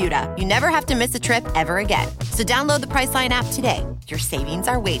in Bermuda, you never have to miss a trip ever again. So download the Priceline app today. Your savings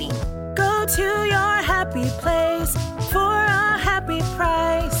are waiting. Go to your happy place for a happy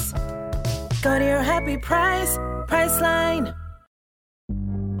price. Go to your happy price, Priceline.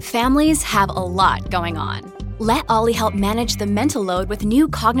 Families have a lot going on. Let Ollie help manage the mental load with new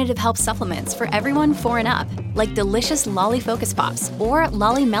cognitive help supplements for everyone 4 and up, like delicious Lolly Focus Pops or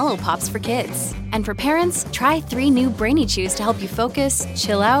Lolly Mellow Pops for kids. And for parents, try 3 new Brainy Chews to help you focus,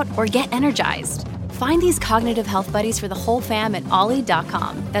 chill out, or get energized. Find these cognitive health buddies for the whole fam at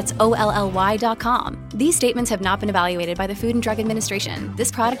ollie.com. That's OLLY.com. These statements have not been evaluated by the Food and Drug Administration.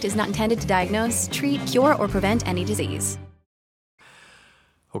 This product is not intended to diagnose, treat, cure, or prevent any disease.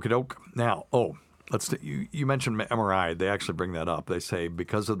 Okie doke. Now, you mentioned MRI. They actually bring that up. They say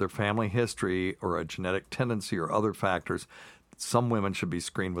because of their family history or a genetic tendency or other factors, some women should be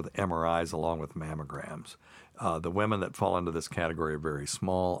screened with MRIs along with mammograms. The women that fall into this category are very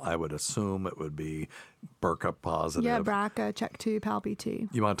small. I would assume it would be BRCA positive. Yeah, BRCA, CHEK2,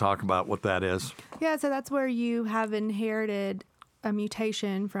 PALB2. You want to talk about what that is? Yeah, so that's where you have inherited a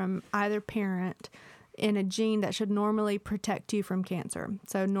mutation from either parent in a gene that should normally protect you from cancer.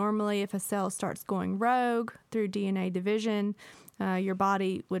 So normally if a cell starts going rogue through DNA division, your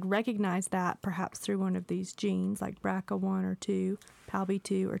body would recognize that perhaps through one of these genes like BRCA1 or 2,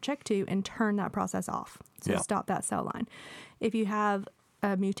 PALB2 or CHEK2 and turn that process off. So stop that cell line. If you have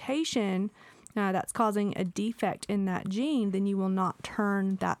a mutation that's causing a defect in that gene, then you will not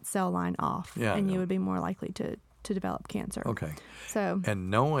turn that cell line off and you would be more likely to develop cancer. Okay. So,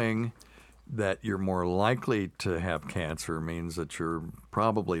 and knowing that you're more likely to have cancer means that you're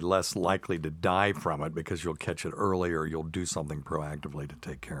probably less likely to die from it because you'll catch it earlier. You'll do something proactively to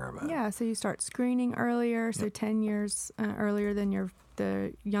take care of it. Yeah, so you start screening earlier, so 10 years earlier than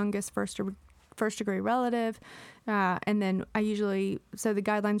the youngest first-degree relative. And then the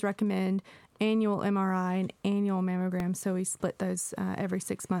guidelines recommend annual MRI and annual mammogram, so we split those every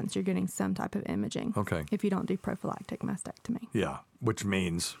 6 months. You're getting some type of imaging. Okay. If you don't do prophylactic mastectomy. Yeah, which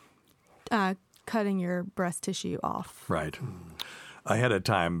means cutting your breast tissue off. Right. Ahead of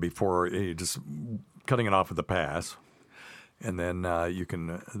time before you just cutting it off with the pass. And then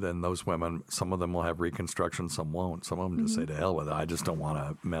then those women, some of them will have reconstruction, some won't. Some of them just say to hell with it. I just don't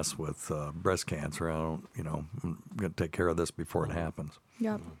want to mess with breast cancer. I'm going to take care of this before it happens.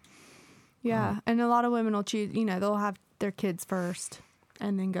 Yep. Yeah. And a lot of women will choose, they'll have their kids first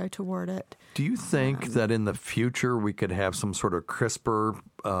and then go toward it. Do you think that in the future we could have some sort of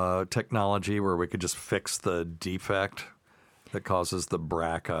CRISPR technology where we could just fix the defect that causes the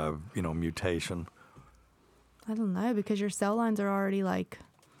BRCA, mutation? I don't know, because your cell lines are already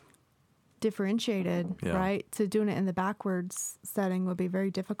differentiated, right? So doing it in the backwards setting would be very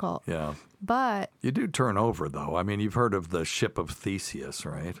difficult. Yeah. But you do turn over, though. I mean, you've heard of the ship of Theseus,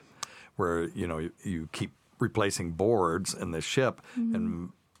 right? Where, you keep replacing boards in the ship and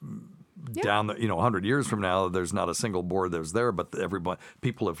down the 100 years from now there's not a single board that was there, but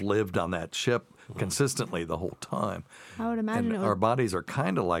people have lived on that ship consistently the whole time. I would imagine our bodies are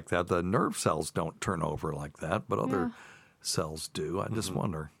kind of like that. The nerve cells don't turn over like that, but other cells do. I just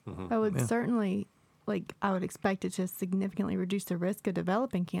wonder. I would certainly I would expect it to significantly reduce the risk of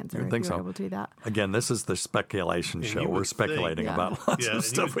developing cancer if you're able to do that. Again, this is the speculation show. We're speculating about lots of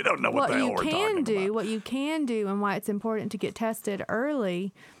stuff. We don't know what the hell we're talking about. What you can do and why it's important to get tested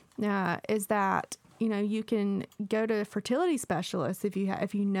early is that, you can go to fertility specialists if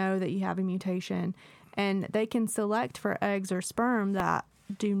you know that you have a mutation, and they can select for eggs or sperm that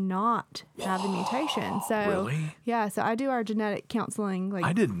do not have the mutation. So Really? Yeah, so I do our genetic counseling like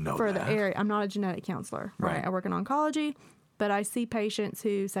I didn't know for that. the area. I'm not a genetic counselor, right? I work in oncology, but I see patients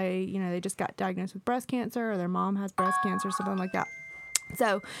who say, they just got diagnosed with breast cancer or their mom has breast cancer, something like that.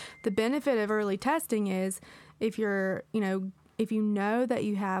 So the benefit of early testing is if you're, if you know that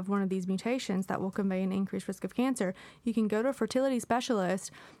you have one of these mutations that will convey an increased risk of cancer, you can go to a fertility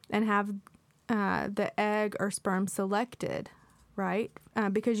specialist and have the egg or sperm selected, right?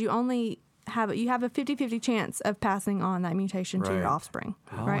 Because you only have a 50-50 chance of passing on that mutation to your offspring.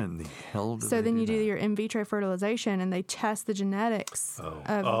 How right? in the hell do So they then you do do your in vitro fertilization, and they test the genetics of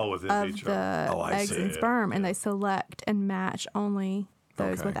the eggs and sperm, and they select and match only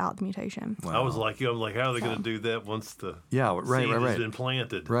those without the mutation. I was like you. I'm like, how are they going to do that once the seed has been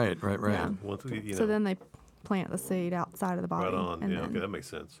planted? Right. Yeah. Once, So then they plant the seed outside of the body. Right on. and Yeah, then- okay, that makes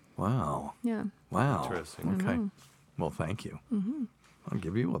sense. Wow. Yeah. Wow. Interesting. Okay. Well, thank you. Mm-hmm. I'll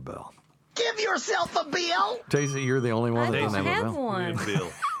give you a bell. Give yourself a bill. Daisy, you're the only one that doesn't have a bell. one.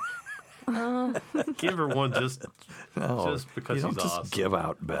 Bill. Give her one just because you don't she's just awesome. give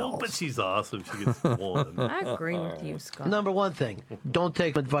out bells. Oh, but she's awesome. She gets one. I agree with you, Scott. Number one thing, don't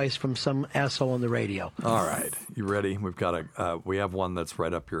take advice from some asshole on the radio. All right, you ready? We've got we have one that's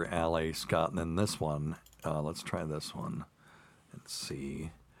right up your alley, Scott, and then this one. Let's try this one. Let's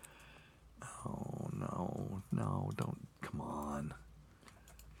see. Oh no, don't! Come on.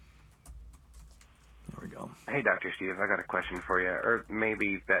 There we go. Hey, Dr. Steve, I got a question for you, or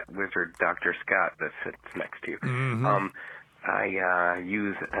maybe that wizard Dr. Scott that sits next to you. Mm-hmm. I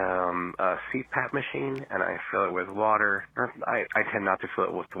use a CPAP machine, and I fill it with water. Or I tend not to fill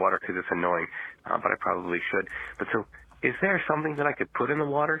it with water because it's annoying, but I probably should. But so, is there something that I could put in the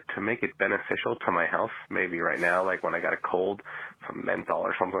water to make it beneficial to my health? Maybe right now, like when I got a cold, some menthol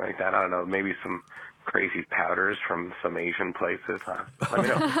or something like that. I don't know, maybe some crazy powders from some Asian places. Let me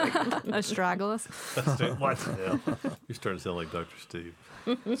know. Astragalus. What the hell? You're starting to sound like Dr. Steve.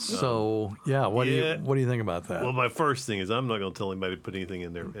 So, what do you think about that? Well, my first thing is I'm not going to tell anybody to put anything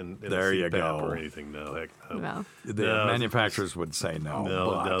in there in There a you CPAP go. or anything. No, heck no. No. The manufacturers would say no.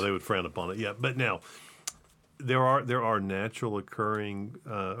 No, they would frown upon it. Yeah, but now there are natural occurring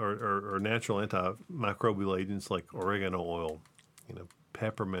or natural antimicrobial agents like oregano oil,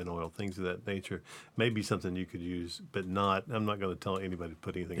 peppermint oil, things of that nature. Maybe something you could use, but not. I'm not going to tell anybody to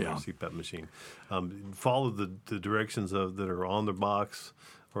put anything in a CPAP machine. Follow the directions that are on the box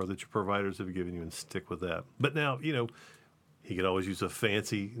or that your providers have given you, and stick with that. But now, he could always use a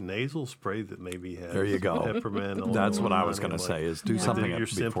fancy nasal spray that maybe has There you go. peppermint oil. That's what I was going to say is do something Your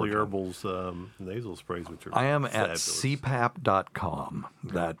before Simply time. Herbals nasal sprays, which are I am at fabulous. cpap.com,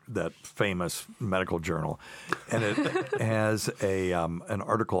 that famous medical journal, and it has an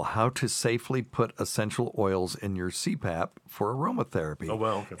article, How to Safely Put Essential Oils in Your CPAP for Aromatherapy. Oh,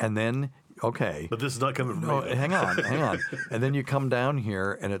 well, okay. And then, But this is not coming from no, me. hang on. And then you come down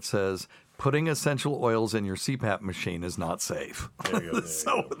here and it says, putting essential oils in your CPAP machine is not safe. There you go,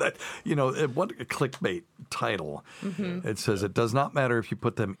 So that, what a clickbait title. Mm-hmm. It says it does not matter if you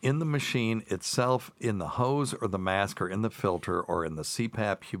put them in the machine itself, in the hose or the mask or in the filter or in the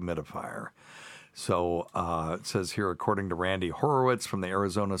CPAP humidifier. So it says here, according to Randy Horowitz from the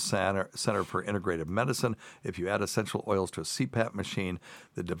Arizona Center for Integrative Medicine, if you add essential oils to a CPAP machine,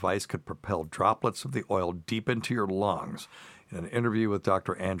 the device could propel droplets of the oil deep into your lungs. In an interview with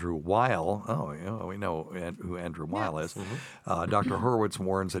Dr. Andrew Weil, we know who Andrew Weil is, Dr. Horowitz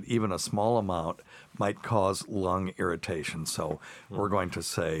warns that even a small amount might cause lung irritation. So we're going to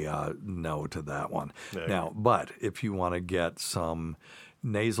say no to that one. Now, but if you want to get some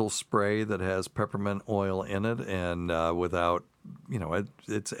nasal spray that has peppermint oil in it and without,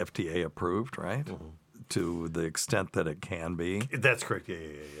 it's FDA approved, right? To the extent that it can be. That's correct.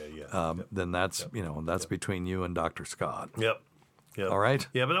 Yeah. Then that's that's between you and Dr. Scott. Yep. All right.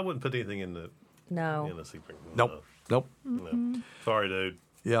 Yeah, but I wouldn't put anything in the sleeping. Nope. No. Sorry, dude.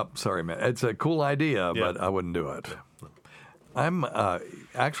 Yep. Sorry, man. It's a cool idea, but I wouldn't do it. I'm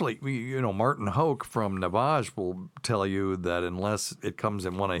actually, Martin Hoke from Navage will tell you that unless it comes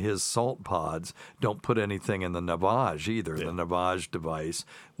in one of his salt pods, don't put anything in the Navage either. The Navage device,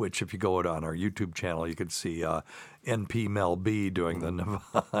 which if you go on our YouTube channel, you could see NP Mel B doing the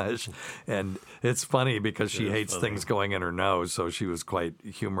Navage. And it's funny because she hates things going in her nose, so she was quite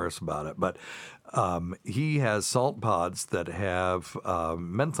humorous about it. But he has salt pods that have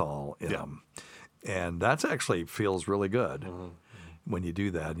menthol in them. And that actually feels really good when you do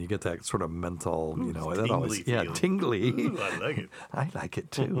that. And you get that sort of menthol, that always, tingly. Ooh, I like it. I like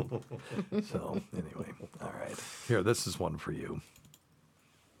it too. So anyway, all right. Here, this is one for you.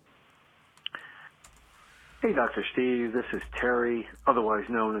 Hey, Dr. Steve. This is Terry, otherwise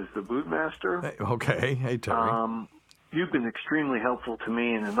known as the Bootmaster. Hey, okay. Hey, Terry. You've been extremely helpful to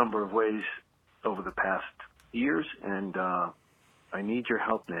me in a number of ways over the past years, and I need your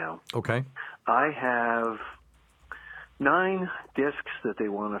help now. Okay. I have 9 discs that they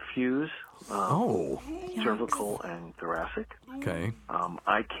want to fuse. Cervical and thoracic. Okay.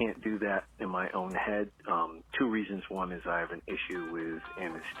 I can't do that in my own head. 2 reasons. One is I have an issue with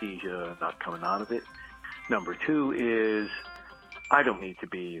anesthesia not coming out of it. Number 2 is I don't need to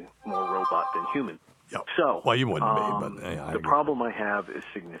be more robot than human. Yep. So, well, you wouldn't be, but I the agree. problem I have is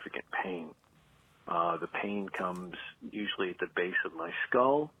significant pain. The pain comes usually at the base of my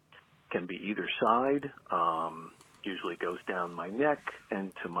skull, can be either side, usually goes down my neck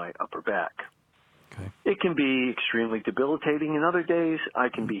and to my upper back. Okay. It can be extremely debilitating, and other days I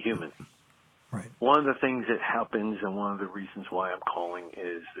can be human. Right. One of the things that happens, and one of the reasons why I'm calling,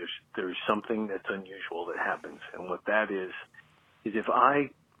 is there's something that's unusual that happens, and what that is if I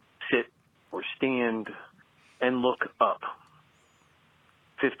sit or stand and look up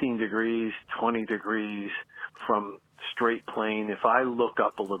 15 degrees, 20 degrees from straight plane, if I look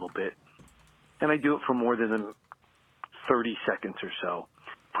up a little bit, and I do it for more than 30 seconds or so,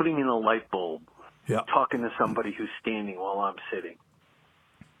 putting in a light bulb, talking to somebody who's standing while I'm sitting,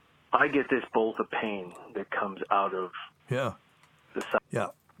 I get this bolt of pain that comes out of the side. Yeah.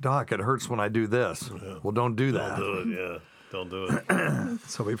 Doc, it hurts when I do this. Yeah. Well, don't do that. Don't do it, yeah. Don't do it.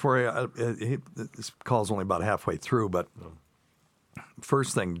 So before this call's only about halfway through, but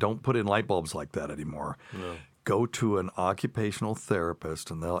first thing, don't put in light bulbs like that anymore. No. Go to an occupational therapist,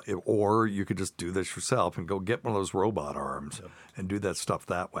 and or you could just do this yourself and go get one of those robot arms and do that stuff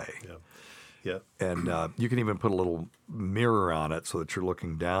that way. Yeah. And you can even put a little mirror on it so that you're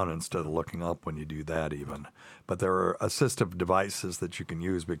looking down instead of looking up when you do that even. But there are assistive devices that you can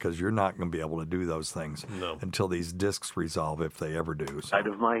use because you're not going to be able to do those things until these discs resolve, if they ever do. So. Side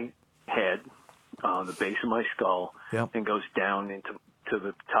of my head, the base of my skull, Yep. and goes down into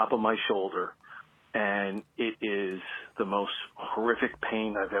the top of my shoulder. And it is the most horrific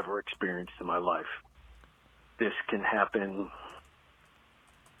pain I've ever experienced in my life. This can happen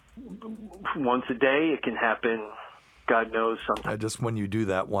once a day. It can happen, God knows, sometimes. Just when you do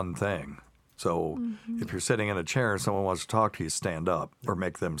that one thing. So if you're sitting in a chair and someone wants to talk to you, stand up or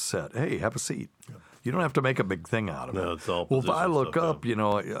make them sit. Hey, have a seat. You don't have to make a big thing out of it. No, it's all well, if I position look stuff,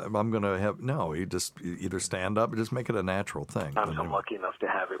 up, I'm going to have, no, you just either stand up or just make it a natural thing. I'm lucky enough to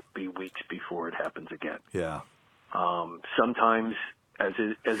have it be weeks before it happens again. Yeah. Sometimes, as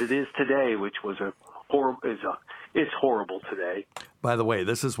it is today, which was it's horrible today. By the way,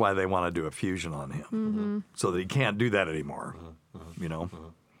 this is why they want to do a fusion on him, so that he can't do that anymore. You know.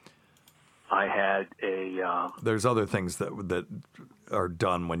 I had a. There's other things that are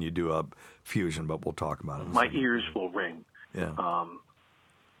done when you do a fusion, but we'll talk about it. My ears will ring. Yeah.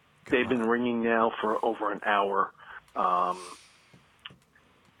 They've been ringing now for over an hour.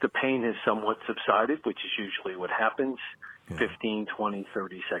 The pain has somewhat subsided, which is usually what happens 15, 20,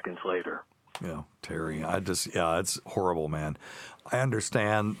 30 seconds later. Yeah, Terry, it's horrible, man. I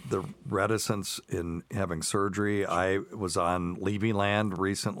understand the reticence in having surgery. I was on Levy Land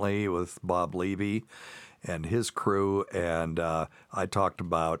recently with Bob Levy and his crew, and I talked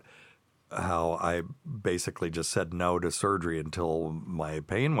about how I basically just said no to surgery until my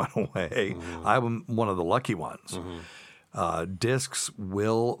pain went away. I'm one of the lucky ones. Discs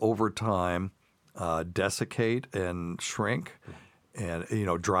will, over time, desiccate and shrink. And,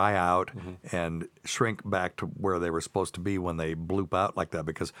 dry out and shrink back to where they were supposed to be when they bloop out like that,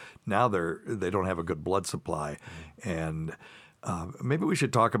 because now they don't have a good blood supply. And maybe we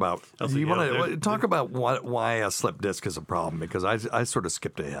should talk about about why a slip disc is a problem, because I sort of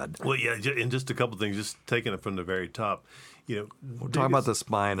skipped ahead. Well, yeah, and just a couple things, just taking it from the very top. We're talking about the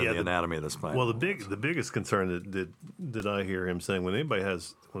spine and the anatomy of the spine. Well, the biggest concern that I hear him saying when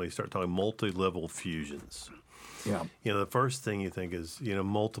they start talking multi-level fusions. Yeah. The first thing you think is,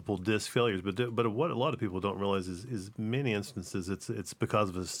 multiple disc failures, but what a lot of people don't realize is many instances it's because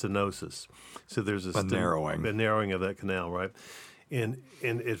of a stenosis. So there's a narrowing of that canal, right? And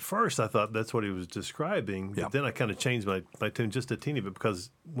at first I thought that's what he was describing, but then I kind of changed my tune just a teeny bit, because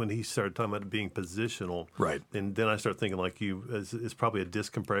when he started talking about it being positional, right? And then I started thinking like it's probably a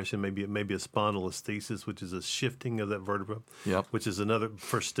disc compression, maybe a spondylolisthesis, which is a shifting of that vertebra, which is another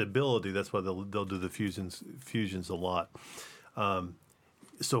for stability. That's why they'll do the fusions a lot.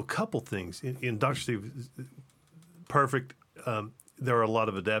 So a couple things in Dr. Steve, perfect. There are a lot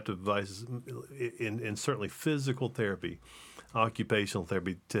of adaptive devices in certainly physical therapy, occupational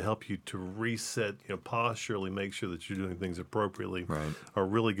therapy, to help you to reset, posturally make sure that you're doing things appropriately, are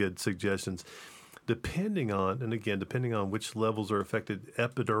really good suggestions. depending on which levels are affected,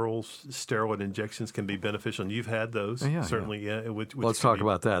 epidurals, steroid injections can be beneficial. And you've had those, certainly. Yeah. Let's talk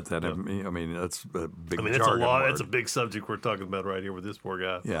about that then. I mean, that's a big. I mean, that's a lot. That's a big subject we're talking about right here with this poor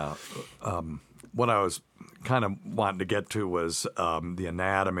guy. Yeah. What I was kind of wanting to get to was the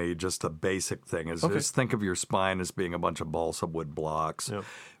anatomy. Just a basic thing is just think of your spine as being a bunch of balsa wood blocks. Yep.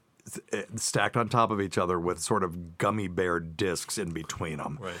 Stacked on top of each other with sort of gummy bear discs in between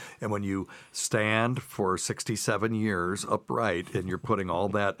them. Right. And when you stand for 67 years upright and you're putting all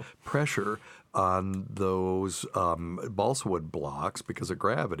that pressure on those balsa wood blocks because of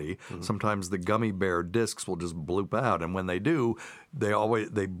gravity, sometimes the gummy bear discs will just bloop out. And when they do, they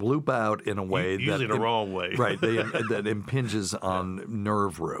bloop out in a way usually the wrong way. Right. That impinges on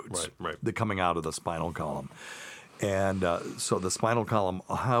nerve roots that coming out of the spinal column. And so the spinal column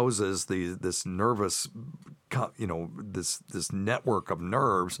houses this nervous, this network of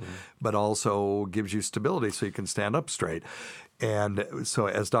nerves, but also gives you stability so you can stand up straight. And so,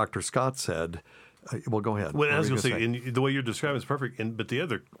 as Dr. Scott said, well, go ahead. Well, I was going to say, and the way you're describing is perfect. But the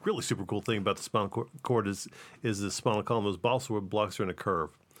other really super cool thing about the spinal cord is the spinal column. Those balsa wood blocks are in a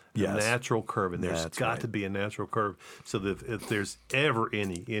curve. A natural curve, and there's got to be a natural curve so that if there's ever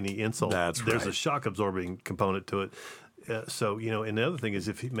any insult, there's a shock absorbing component to it. So, and the other thing is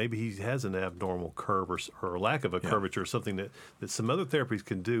if maybe he has an abnormal curve or lack of a curvature or something that some other therapies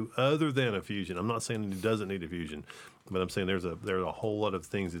can do other than a fusion. I'm not saying that he doesn't need a fusion, but I'm saying there's a whole lot of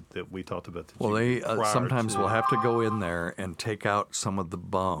things that we talked about. They sometimes will have to go in there and take out some of the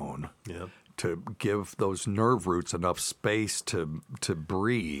bone. Yeah. To give those nerve roots enough space to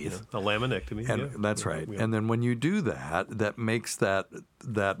breathe. A laminectomy. And that's right. Yeah. And then when you do that, that makes that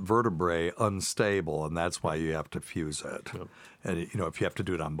vertebrae unstable, and that's why you have to fuse it. Yep. And if you have to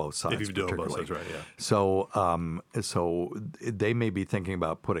do it on both sides. If you do it on both sides, right? Yeah. So they may be thinking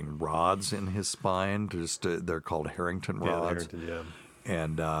about putting rods in his spine. They're called Harrington rods. Yeah, Harrington. Yeah.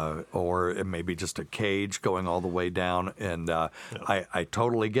 And or it may be just a cage going all the way down, and I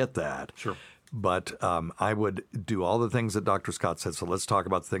totally get that. Sure. But I would do all the things that Dr. Scott said. So let's talk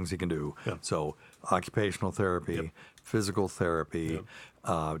about the things he can do. Yeah. So occupational therapy, physical therapy,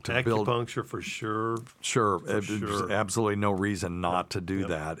 acupuncture for sure. Sure. There's absolutely no reason not to do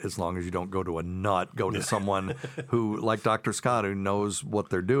that as long as you don't go to a nut. Go to someone who, like Dr. Scott, who knows what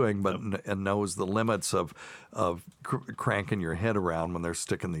they're doing and knows the limits of cranking your head around when they're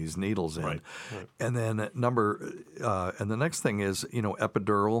sticking these needles in. Right. And then and the next thing is,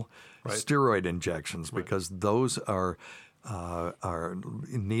 epidural steroid injections, because those are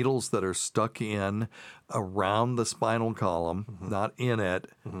needles that are stuck in around the spinal column, not in it,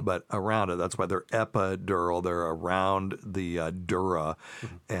 but around it. That's why they're epidural. They're around the dura,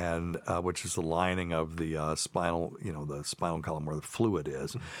 and which is the lining of the spinal, the spinal column where the fluid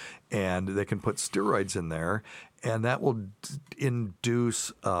is. And they can put steroids in there, and that will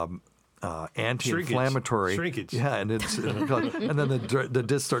induce anti-inflammatory shrinkage. Yeah, and it's and then the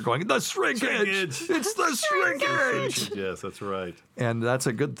discs start going, the shrinkage. It's the shrinkage. Yes, that's right. And that's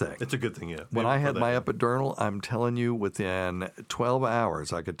a good thing. It's a good thing, yeah. When I had my epidural, I'm telling you, within 12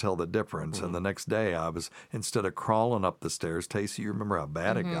 hours, I could tell the difference. And the next day, I was, instead of crawling up the stairs, Tacey, you remember how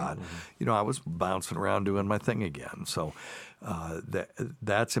bad it got. I was bouncing around doing my thing again. So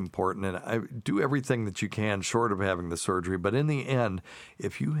that's important. And I do everything that you can short of having the surgery. But in the end,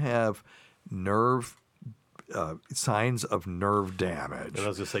 if you have signs of nerve damage, and I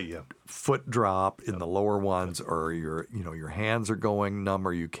was going to say, foot drop in the lower ones, or your hands are going numb,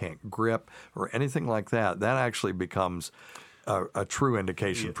 or you can't grip, or anything like that, that actually becomes a true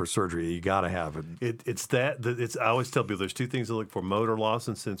indication for surgery. You got to have it. It's I always tell people there's two things to look for: motor loss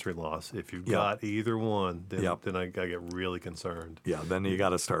and sensory loss. If you've got either one, then I get really concerned. Yeah, then you got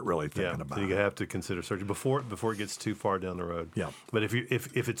to start really thinking about it. You have to consider surgery before it gets too far down the road. Yeah. But if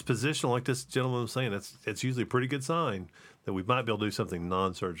it's positional like this gentleman was saying, it's usually a pretty good sign that we might be able to do something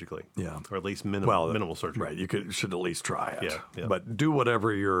non-surgically. Yeah. Or at least minimal surgery. Right. You should at least try it. Yeah. But do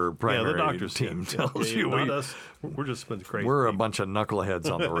whatever your primary the doctor's team tells you. Not us. We're just crazy. We're a bunch of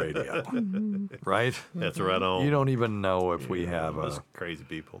knuckleheads on the radio. Right? That's right on. You don't even know if we have crazy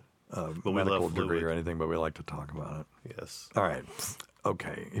people. Medical degree or anything, but we like to talk about it. Yes. All right.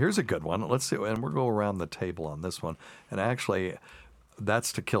 Okay. Here's a good one. Let's see. And we'll go around the table on this one. And actually,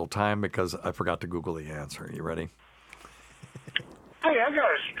 that's to kill time because I forgot to Google the answer. You ready? Hey, I got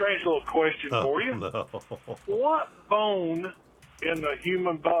a strange little question for you. No. What bone in the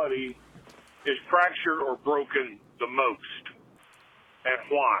human body is fractured or broken the most, and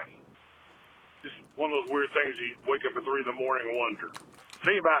why? Just one of those weird things you wake up at 3 in the morning and wonder.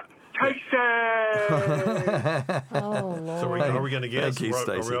 Think about Oh, Lord. So are we going to guess? Thank you, Are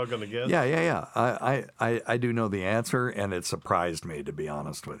Stacey. we all going to guess? Yeah. I do know the answer, and it surprised me, to be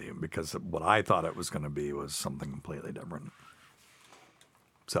honest with you, because what I thought it was going to be was something completely different.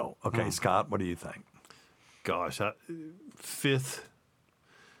 So, okay, Scott, what do you think? Gosh, fifth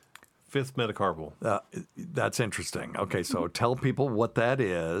metacarpal. That's interesting. Okay, so tell people what that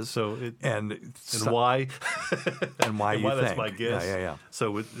is. So and why and why you that's think. my guess. Yeah.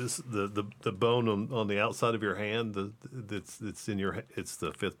 So with this, the bone on the outside of your hand, it's in your, it's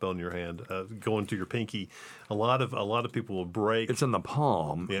the fifth bone in your hand, going to your pinky. A lot of people will break. It's in the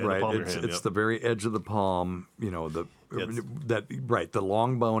palm, Yeah, right? the palm of your It's hand, it's yep. the very edge of the palm. You know the the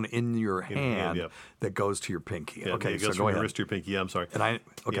long bone in your hand yep. that goes to your pinky. Yeah, okay, it so goes go from ahead. your wrist to your pinky. Yeah, I'm sorry. And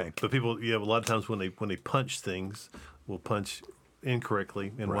okay. Yeah, but people, a lot of times when they punch things, will punch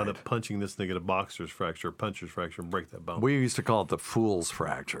incorrectly and wind up punching this, and they get a boxer's fracture, a puncher's fracture, and break that bone. We used to call it the fool's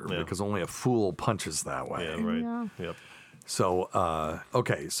fracture because only a fool punches that way. Yeah, right. Yep. So,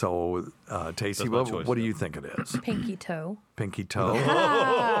 okay, so Tacey, That's my choice, what do you think it is? Pinky toe. Pinky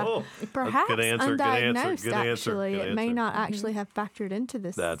toe. Perhaps Good answer, good answer, undiagnosed, good answer, actually. good It may answer. not actually have factored into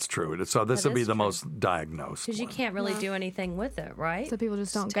this. That's true. So this That would be is the true. most diagnosed. Because you can't really do anything with it, right? So people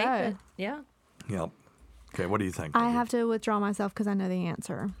just don't tape go. it. Yeah. Yep. Okay, what do you think? I have to withdraw myself because I know the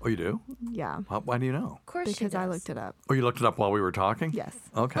answer. Oh, you do? Yeah. Why do you know? Of course Because I looked it up. Oh, you looked it up while we were talking? Yes.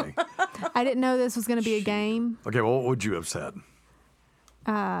 Okay. I didn't know this was going to be a game. Okay, well, what would you have said?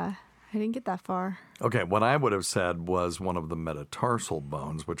 I didn't get that far. Okay, what I would have said was one of the metatarsal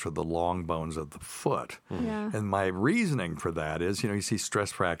bones, which are the long bones of the foot. Yeah. And my reasoning for that is, you see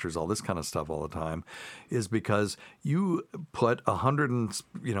stress fractures, all this kind of stuff all the time, is because you put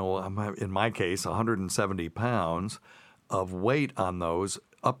in my case, 170 pounds of weight on those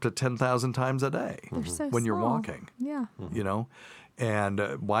up to 10,000 times a day They're so when you're small. walking. Yeah. And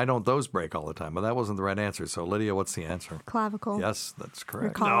why don't those break all the time? Well, that wasn't the right answer. So, Lydia, what's the answer? Clavicle. Yes, that's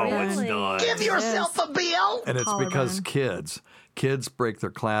correct. collarbone. No, it's not. Give yourself a bill. And it's because kids break their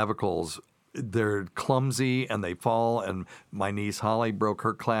clavicles. They're clumsy and they fall. And my niece Holly broke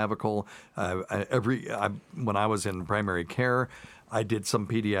her clavicle. When I was in primary care, I did some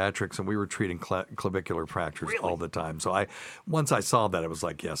pediatrics, and we were treating clavicular fractures all the time. So once I saw that, it was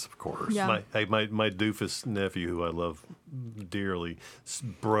like, yes, of course. Yeah. My doofus nephew, who I love dearly,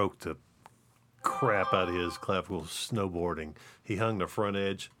 broke the crap out of his clavicle snowboarding. He hung the front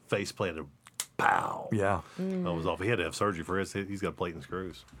edge, face planted, pow. Yeah. That was awful. He had to have surgery for his. He's got plate and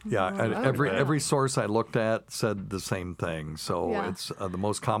screws. Yeah, and Oh, every source I looked at said the same thing. So Yeah. it's the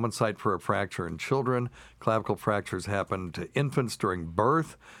most common site for a fracture in children. Clavicle fractures happen to infants during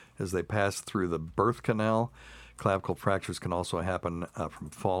birth as they pass through the birth canal. Clavicle fractures can also happen from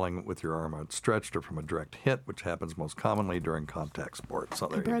falling with your arm outstretched or from a direct hit, which happens most commonly during contact sports. So I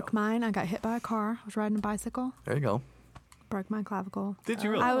there you broke go. mine. I got hit by a car. I was riding a bicycle. There you go. Broke my clavicle. Did you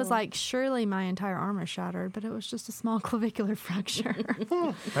really? I was like, surely my entire arm is shattered, but it was just a small clavicular fracture.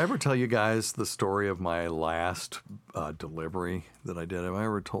 I ever tell you guys the story of my last delivery that I did? Have I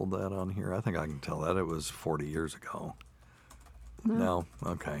ever told that on here? I think I can tell that. It was 40 years ago. No?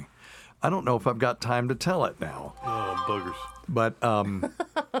 Okay. I don't know if I've got time to tell it now. Oh, boogers. But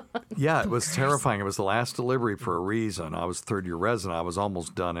yeah, it was terrifying. It was the last delivery for a reason. I was third-year resident. I was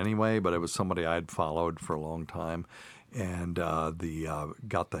almost done anyway, but it was somebody I'd followed for a long time. And got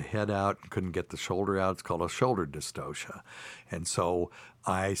the head out, couldn't get the shoulder out. It's called a shoulder dystocia. And so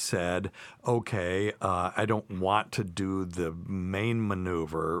I said, okay, I don't want to do the main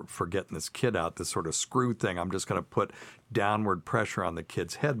maneuver for getting this kid out, this sort of screw thing. I'm just going to put downward pressure on the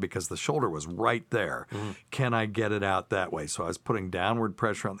kid's head because the shoulder was right there. Can I get it out that way? So I was putting downward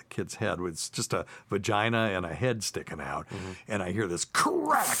pressure on the kid's head. It's just a vagina and a head sticking out. And I hear this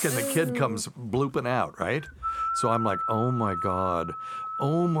crack, and the kid comes blooping out, right? So I'm like, oh my God,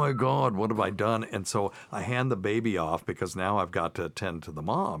 what have I done? And so I hand the baby off because now I've got to attend to the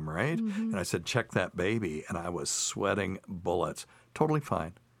mom, right? And I said, check that baby. And I was sweating bullets. Totally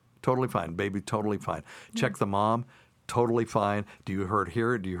fine. Baby, totally fine. Check the mom. Totally fine. Do you hurt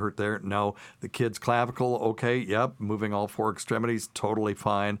here? Do you hurt there? No. The kid's clavicle, okay, yep. Moving all four extremities, totally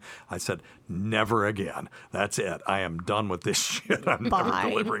fine. I said, never again. That's it. I am done with this shit. I'm never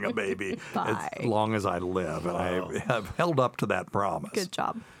delivering a baby as long as I live. And I have held up to that promise. Good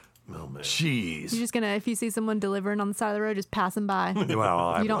job. Oh, man. Jeez. You're just going to, if you see someone delivering on the side of the road, just pass them by.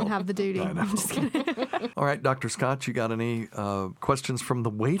 Well, you don't have the duty. I know. I'm just kidding. All right, Dr. Scott, you got any questions from the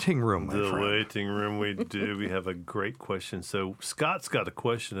waiting room, my The friend? waiting room, we do. We have a great question. So Scott's got a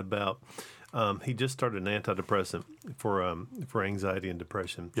question about. He just started an antidepressant for anxiety and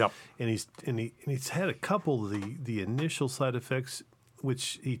depression. Yep. And he's had a couple of the initial side effects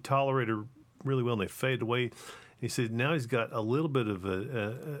which he tolerated really well, and they faded away. He said now he's got a little bit of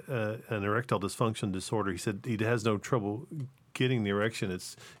an erectile dysfunction disorder. He said he has no trouble getting the erection.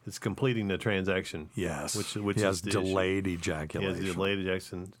 It's completing the transaction. Yes, which he is has the delayed issue. ejaculation. He has delayed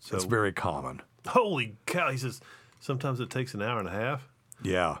ejaculation. So it's very common. Holy cow! He says sometimes it takes an hour and a half.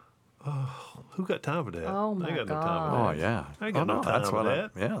 Yeah. Oh, who got time for that? Oh, my I ain't got God. no time for that. Oh yeah. I ain't got no time that's for what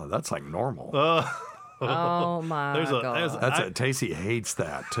that. Yeah, that's like normal. Oh my God. Tacey hates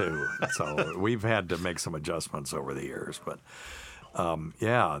that too. So we've had to make some adjustments over the years, but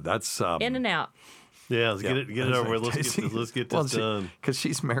yeah, that's In and out. Yeah, let's get it over with. Let's get this done. Because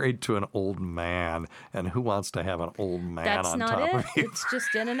she's married to an old man, and who wants to have an old man That's on not top it. of you? It's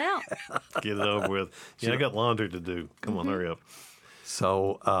just in and out. Get it over with. Yeah, I got laundry to do. Come on, hurry up.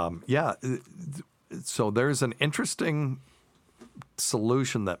 So yeah, so there's an interesting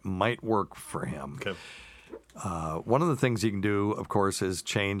solution that might work for him. Okay. One of the things you can do, of course, is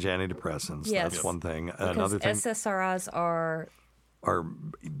change antidepressants. Yes. That's one thing. Because Another thing SSRIs are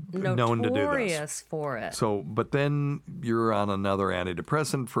known to do this. notorious for it. So, but then you're on another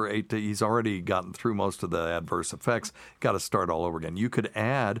antidepressant for 8 days. He's already gotten through most of the adverse effects. Got to start all over again. You could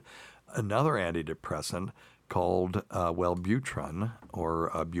add another antidepressant called Wellbutrin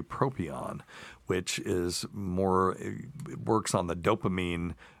or bupropion, which is more, it works on the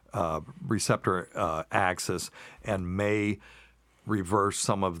dopamine receptor axis and may reverse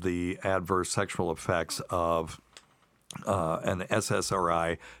some of the adverse sexual effects of an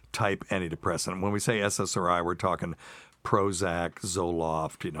SSRI type antidepressant. When we say SSRI, we're talking Prozac,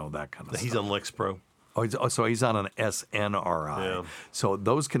 Zoloft, that kind of stuff. He's on Lexapro. So he's on an SNRI. Yeah. So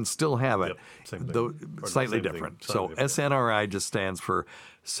those can still have it, Yep, same thing. though slightly Same thing, different. slightly So SNRI just stands for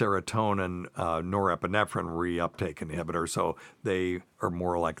serotonin norepinephrine reuptake inhibitor. So they are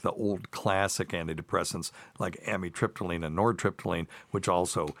more like the old classic antidepressants like amitriptyline and nortriptyline, which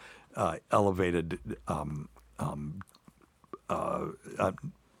also elevated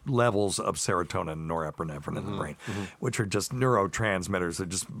levels of serotonin and norepinephrine in the brain, which are just neurotransmitters. They're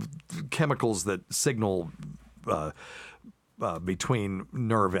just chemicals that signal between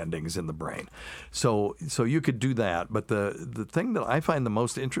nerve endings in the brain. So you could do that. But the thing that I find the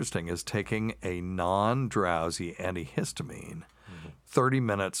most interesting is taking a non-drowsy antihistamine 30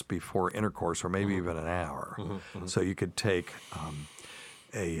 minutes before intercourse, or maybe even an hour. So you could take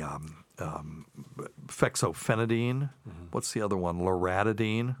fexofenadine. What's the other one?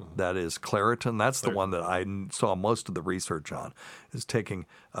 Loratadine. That is Claritin. That's the one that I saw most of the research on, is taking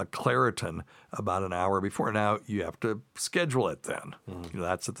a Claritin about an hour before. Now, you have to schedule it then.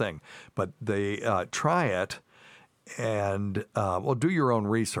 That's the thing. But they try it and, do your own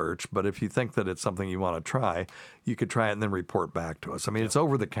research. But if you think that it's something you want to try, you could try it and then report back to us. I mean, it's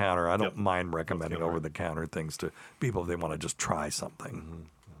over the counter. I don't mind recommending over the counter things to people if they want to just try something.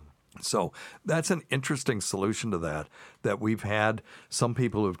 So that's an interesting solution to that we've had some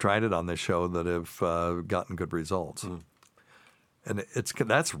people who've tried it on this show that have gotten good results. And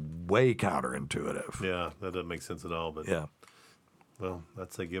that's way counterintuitive. Yeah, that doesn't make sense at all. But yeah. Well,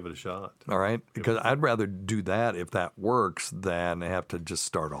 I'd say give it a shot. All right? Because I'd rather do that if that works than have to just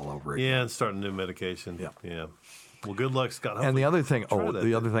start all over again. Yeah, and start a new medication. Yeah. Well, good luck, Scott. And the other thing,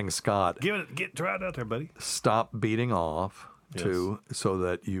 Hopefully Scott. Try it out there, buddy. Stop beating off. Too, so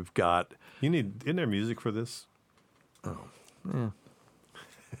that you've got. Isn't there music for this? Oh, yeah.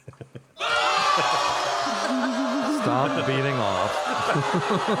 Stop beating off.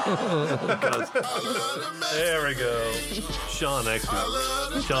 There we go. Sean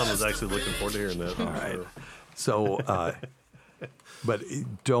was actually looking forward to hearing that. All right. So, but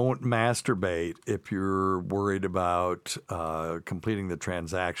don't masturbate if you're worried about completing the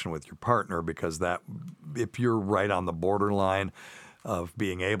transaction with your partner, because if you're right on the borderline of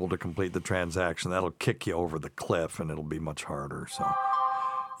being able to complete the transaction, that'll kick you over the cliff and it'll be much harder. So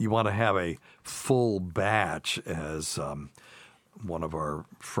you want to have a full batch, as one of our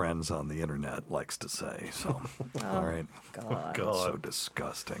friends on the internet likes to say. So, all right. God. That's so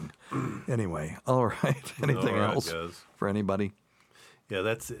disgusting. Anyway, all right. Anything else for anybody? Yeah,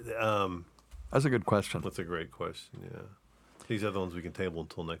 that's a good question. That's a great question. Yeah, these are the ones we can table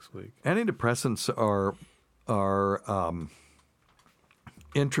until next week. Antidepressants are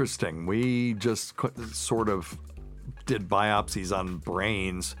interesting. We just sort of did biopsies on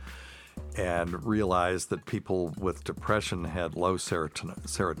brains and realized that people with depression had low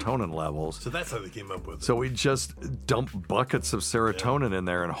serotonin levels. So that's how they came up with it. So we just dump buckets of serotonin in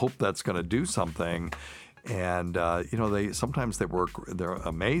there and hope that's going to do something. And sometimes they work, they're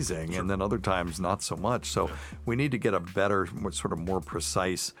amazing, and then other times not so much. So we need to get a better, sort of more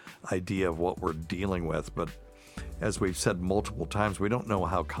precise idea of what we're dealing with. But as we've said multiple times, we don't know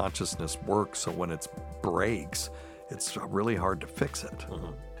how consciousness works. So when it breaks, it's really hard to fix it.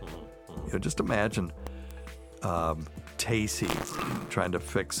 You know, just imagine Tacey trying to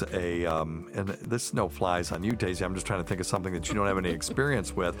fix and this no flies on you, Tacey. I'm just trying to think of something that you don't have any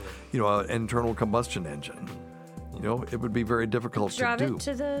experience with. You know, an internal combustion engine. You know, it would be very difficult Drive to do. it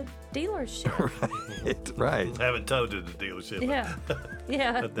to the dealership. Right. Have it towed to the dealership. Yeah.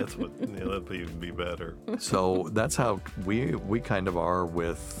 Yeah. That's what, that'd even be better. So that's how we kind of are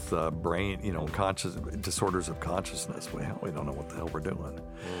with brain, conscious disorders of consciousness. We don't know what the hell we're doing.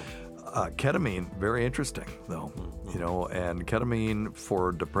 Ketamine, very interesting though, and ketamine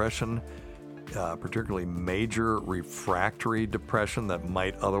for depression, particularly major refractory depression that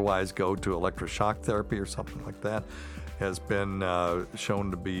might otherwise go to electroshock therapy or something like that, has been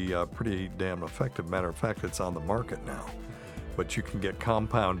shown to be pretty damn effective. Matter of fact, it's on the market now. But you can get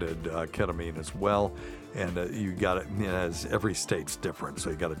compounded ketamine as well, and you got it. As every state's different, so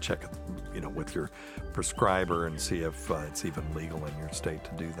you got to check it, with your prescriber and see if it's even legal in your state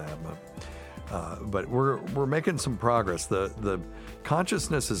to do that. But we're making some progress. The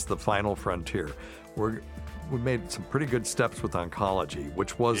consciousness is the final frontier. We made some pretty good steps with oncology,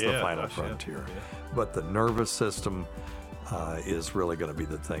 which was the final frontier. Yeah. But the nervous system is really going to be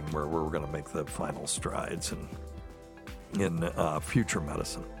the thing where we're going to make the final strides in future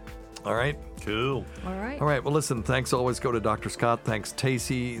medicine. All right? Cool. All right. All right. Well, listen, thanks always go to Dr. Scott. Thanks,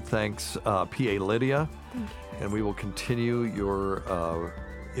 Tacey. Thanks, P.A. Lydia. And we will continue your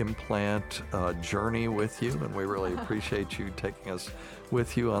implant journey with you, and we really appreciate you taking us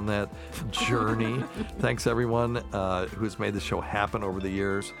with you on that journey. Thanks everyone who's made the show happen over the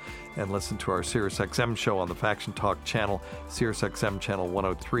years, and listen to our SiriusXM show on the Faction Talk channel, SiriusXM channel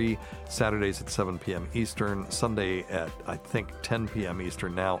 103, Saturdays at 7 p.m. Eastern, Sunday at, I think, 10 p.m.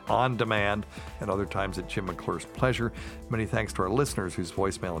 Eastern now, on demand, and other times at Jim McClure's pleasure. Many thanks to our listeners whose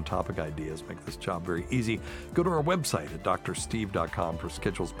voicemail and topic ideas make this job very easy. Go to our website at drsteve.com for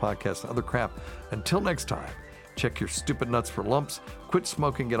schedules, podcasts, and other crap. Until next time, check your stupid nuts for lumps, quit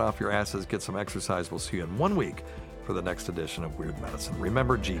smoking, get off your asses, get some exercise. We'll see you in 1 week for the next edition of Weird Medicine.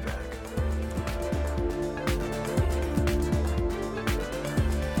 Remember GVAC.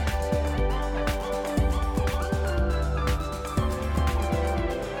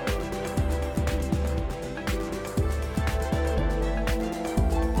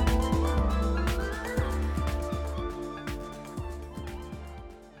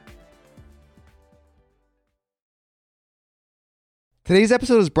 Today's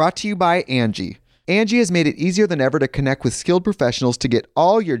episode is brought to you by Angie. Angie has made it easier than ever to connect with skilled professionals to get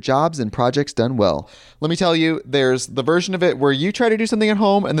all your jobs and projects done well. Let me tell you, there's the version of it where you try to do something at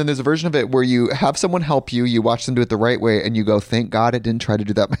home, and then there's a version of it where you have someone help you, you watch them do it the right way, and you go, thank God I didn't try to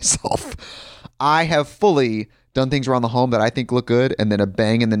do that myself. I have fully done things around the home that I think look good, and then a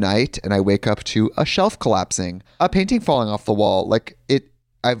bang in the night, and I wake up to a shelf collapsing, a painting falling off the wall.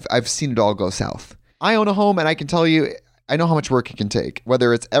 I've seen it all go south. I own a home, and I can tell you, I know how much work it can take.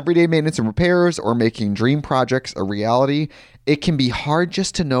 Whether it's everyday maintenance and repairs or making dream projects a reality, it can be hard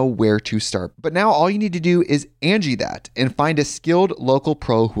just to know where to start. But now all you need to do is Angie that and find a skilled local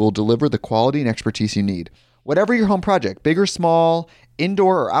pro who will deliver the quality and expertise you need. Whatever your home project, big or small,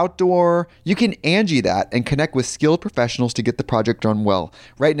 indoor or outdoor, you can Angie that and connect with skilled professionals to get the project done well.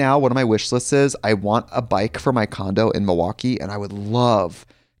 Right now, one of my wish lists is I want a bike for my condo in Milwaukee, and I would love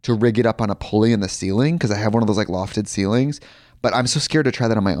to rig it up on a pulley in the ceiling because I have one of those lofted ceilings, but I'm so scared to try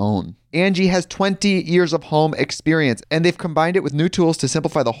that on my own. Angie has 20 years of home experience, and they've combined it with new tools to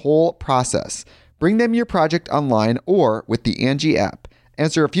simplify the whole process. Bring them your project online or with the Angie app.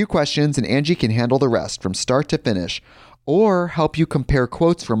 Answer a few questions and Angie can handle the rest from start to finish, or help you compare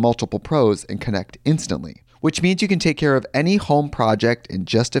quotes from multiple pros and connect instantly, which means you can take care of any home project in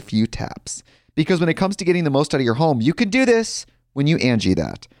just a few taps. Because when it comes to getting the most out of your home, you can do this when you Angie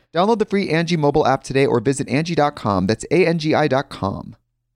that. Download the free Angie mobile app today or visit Angie.com. That's ANGI.com.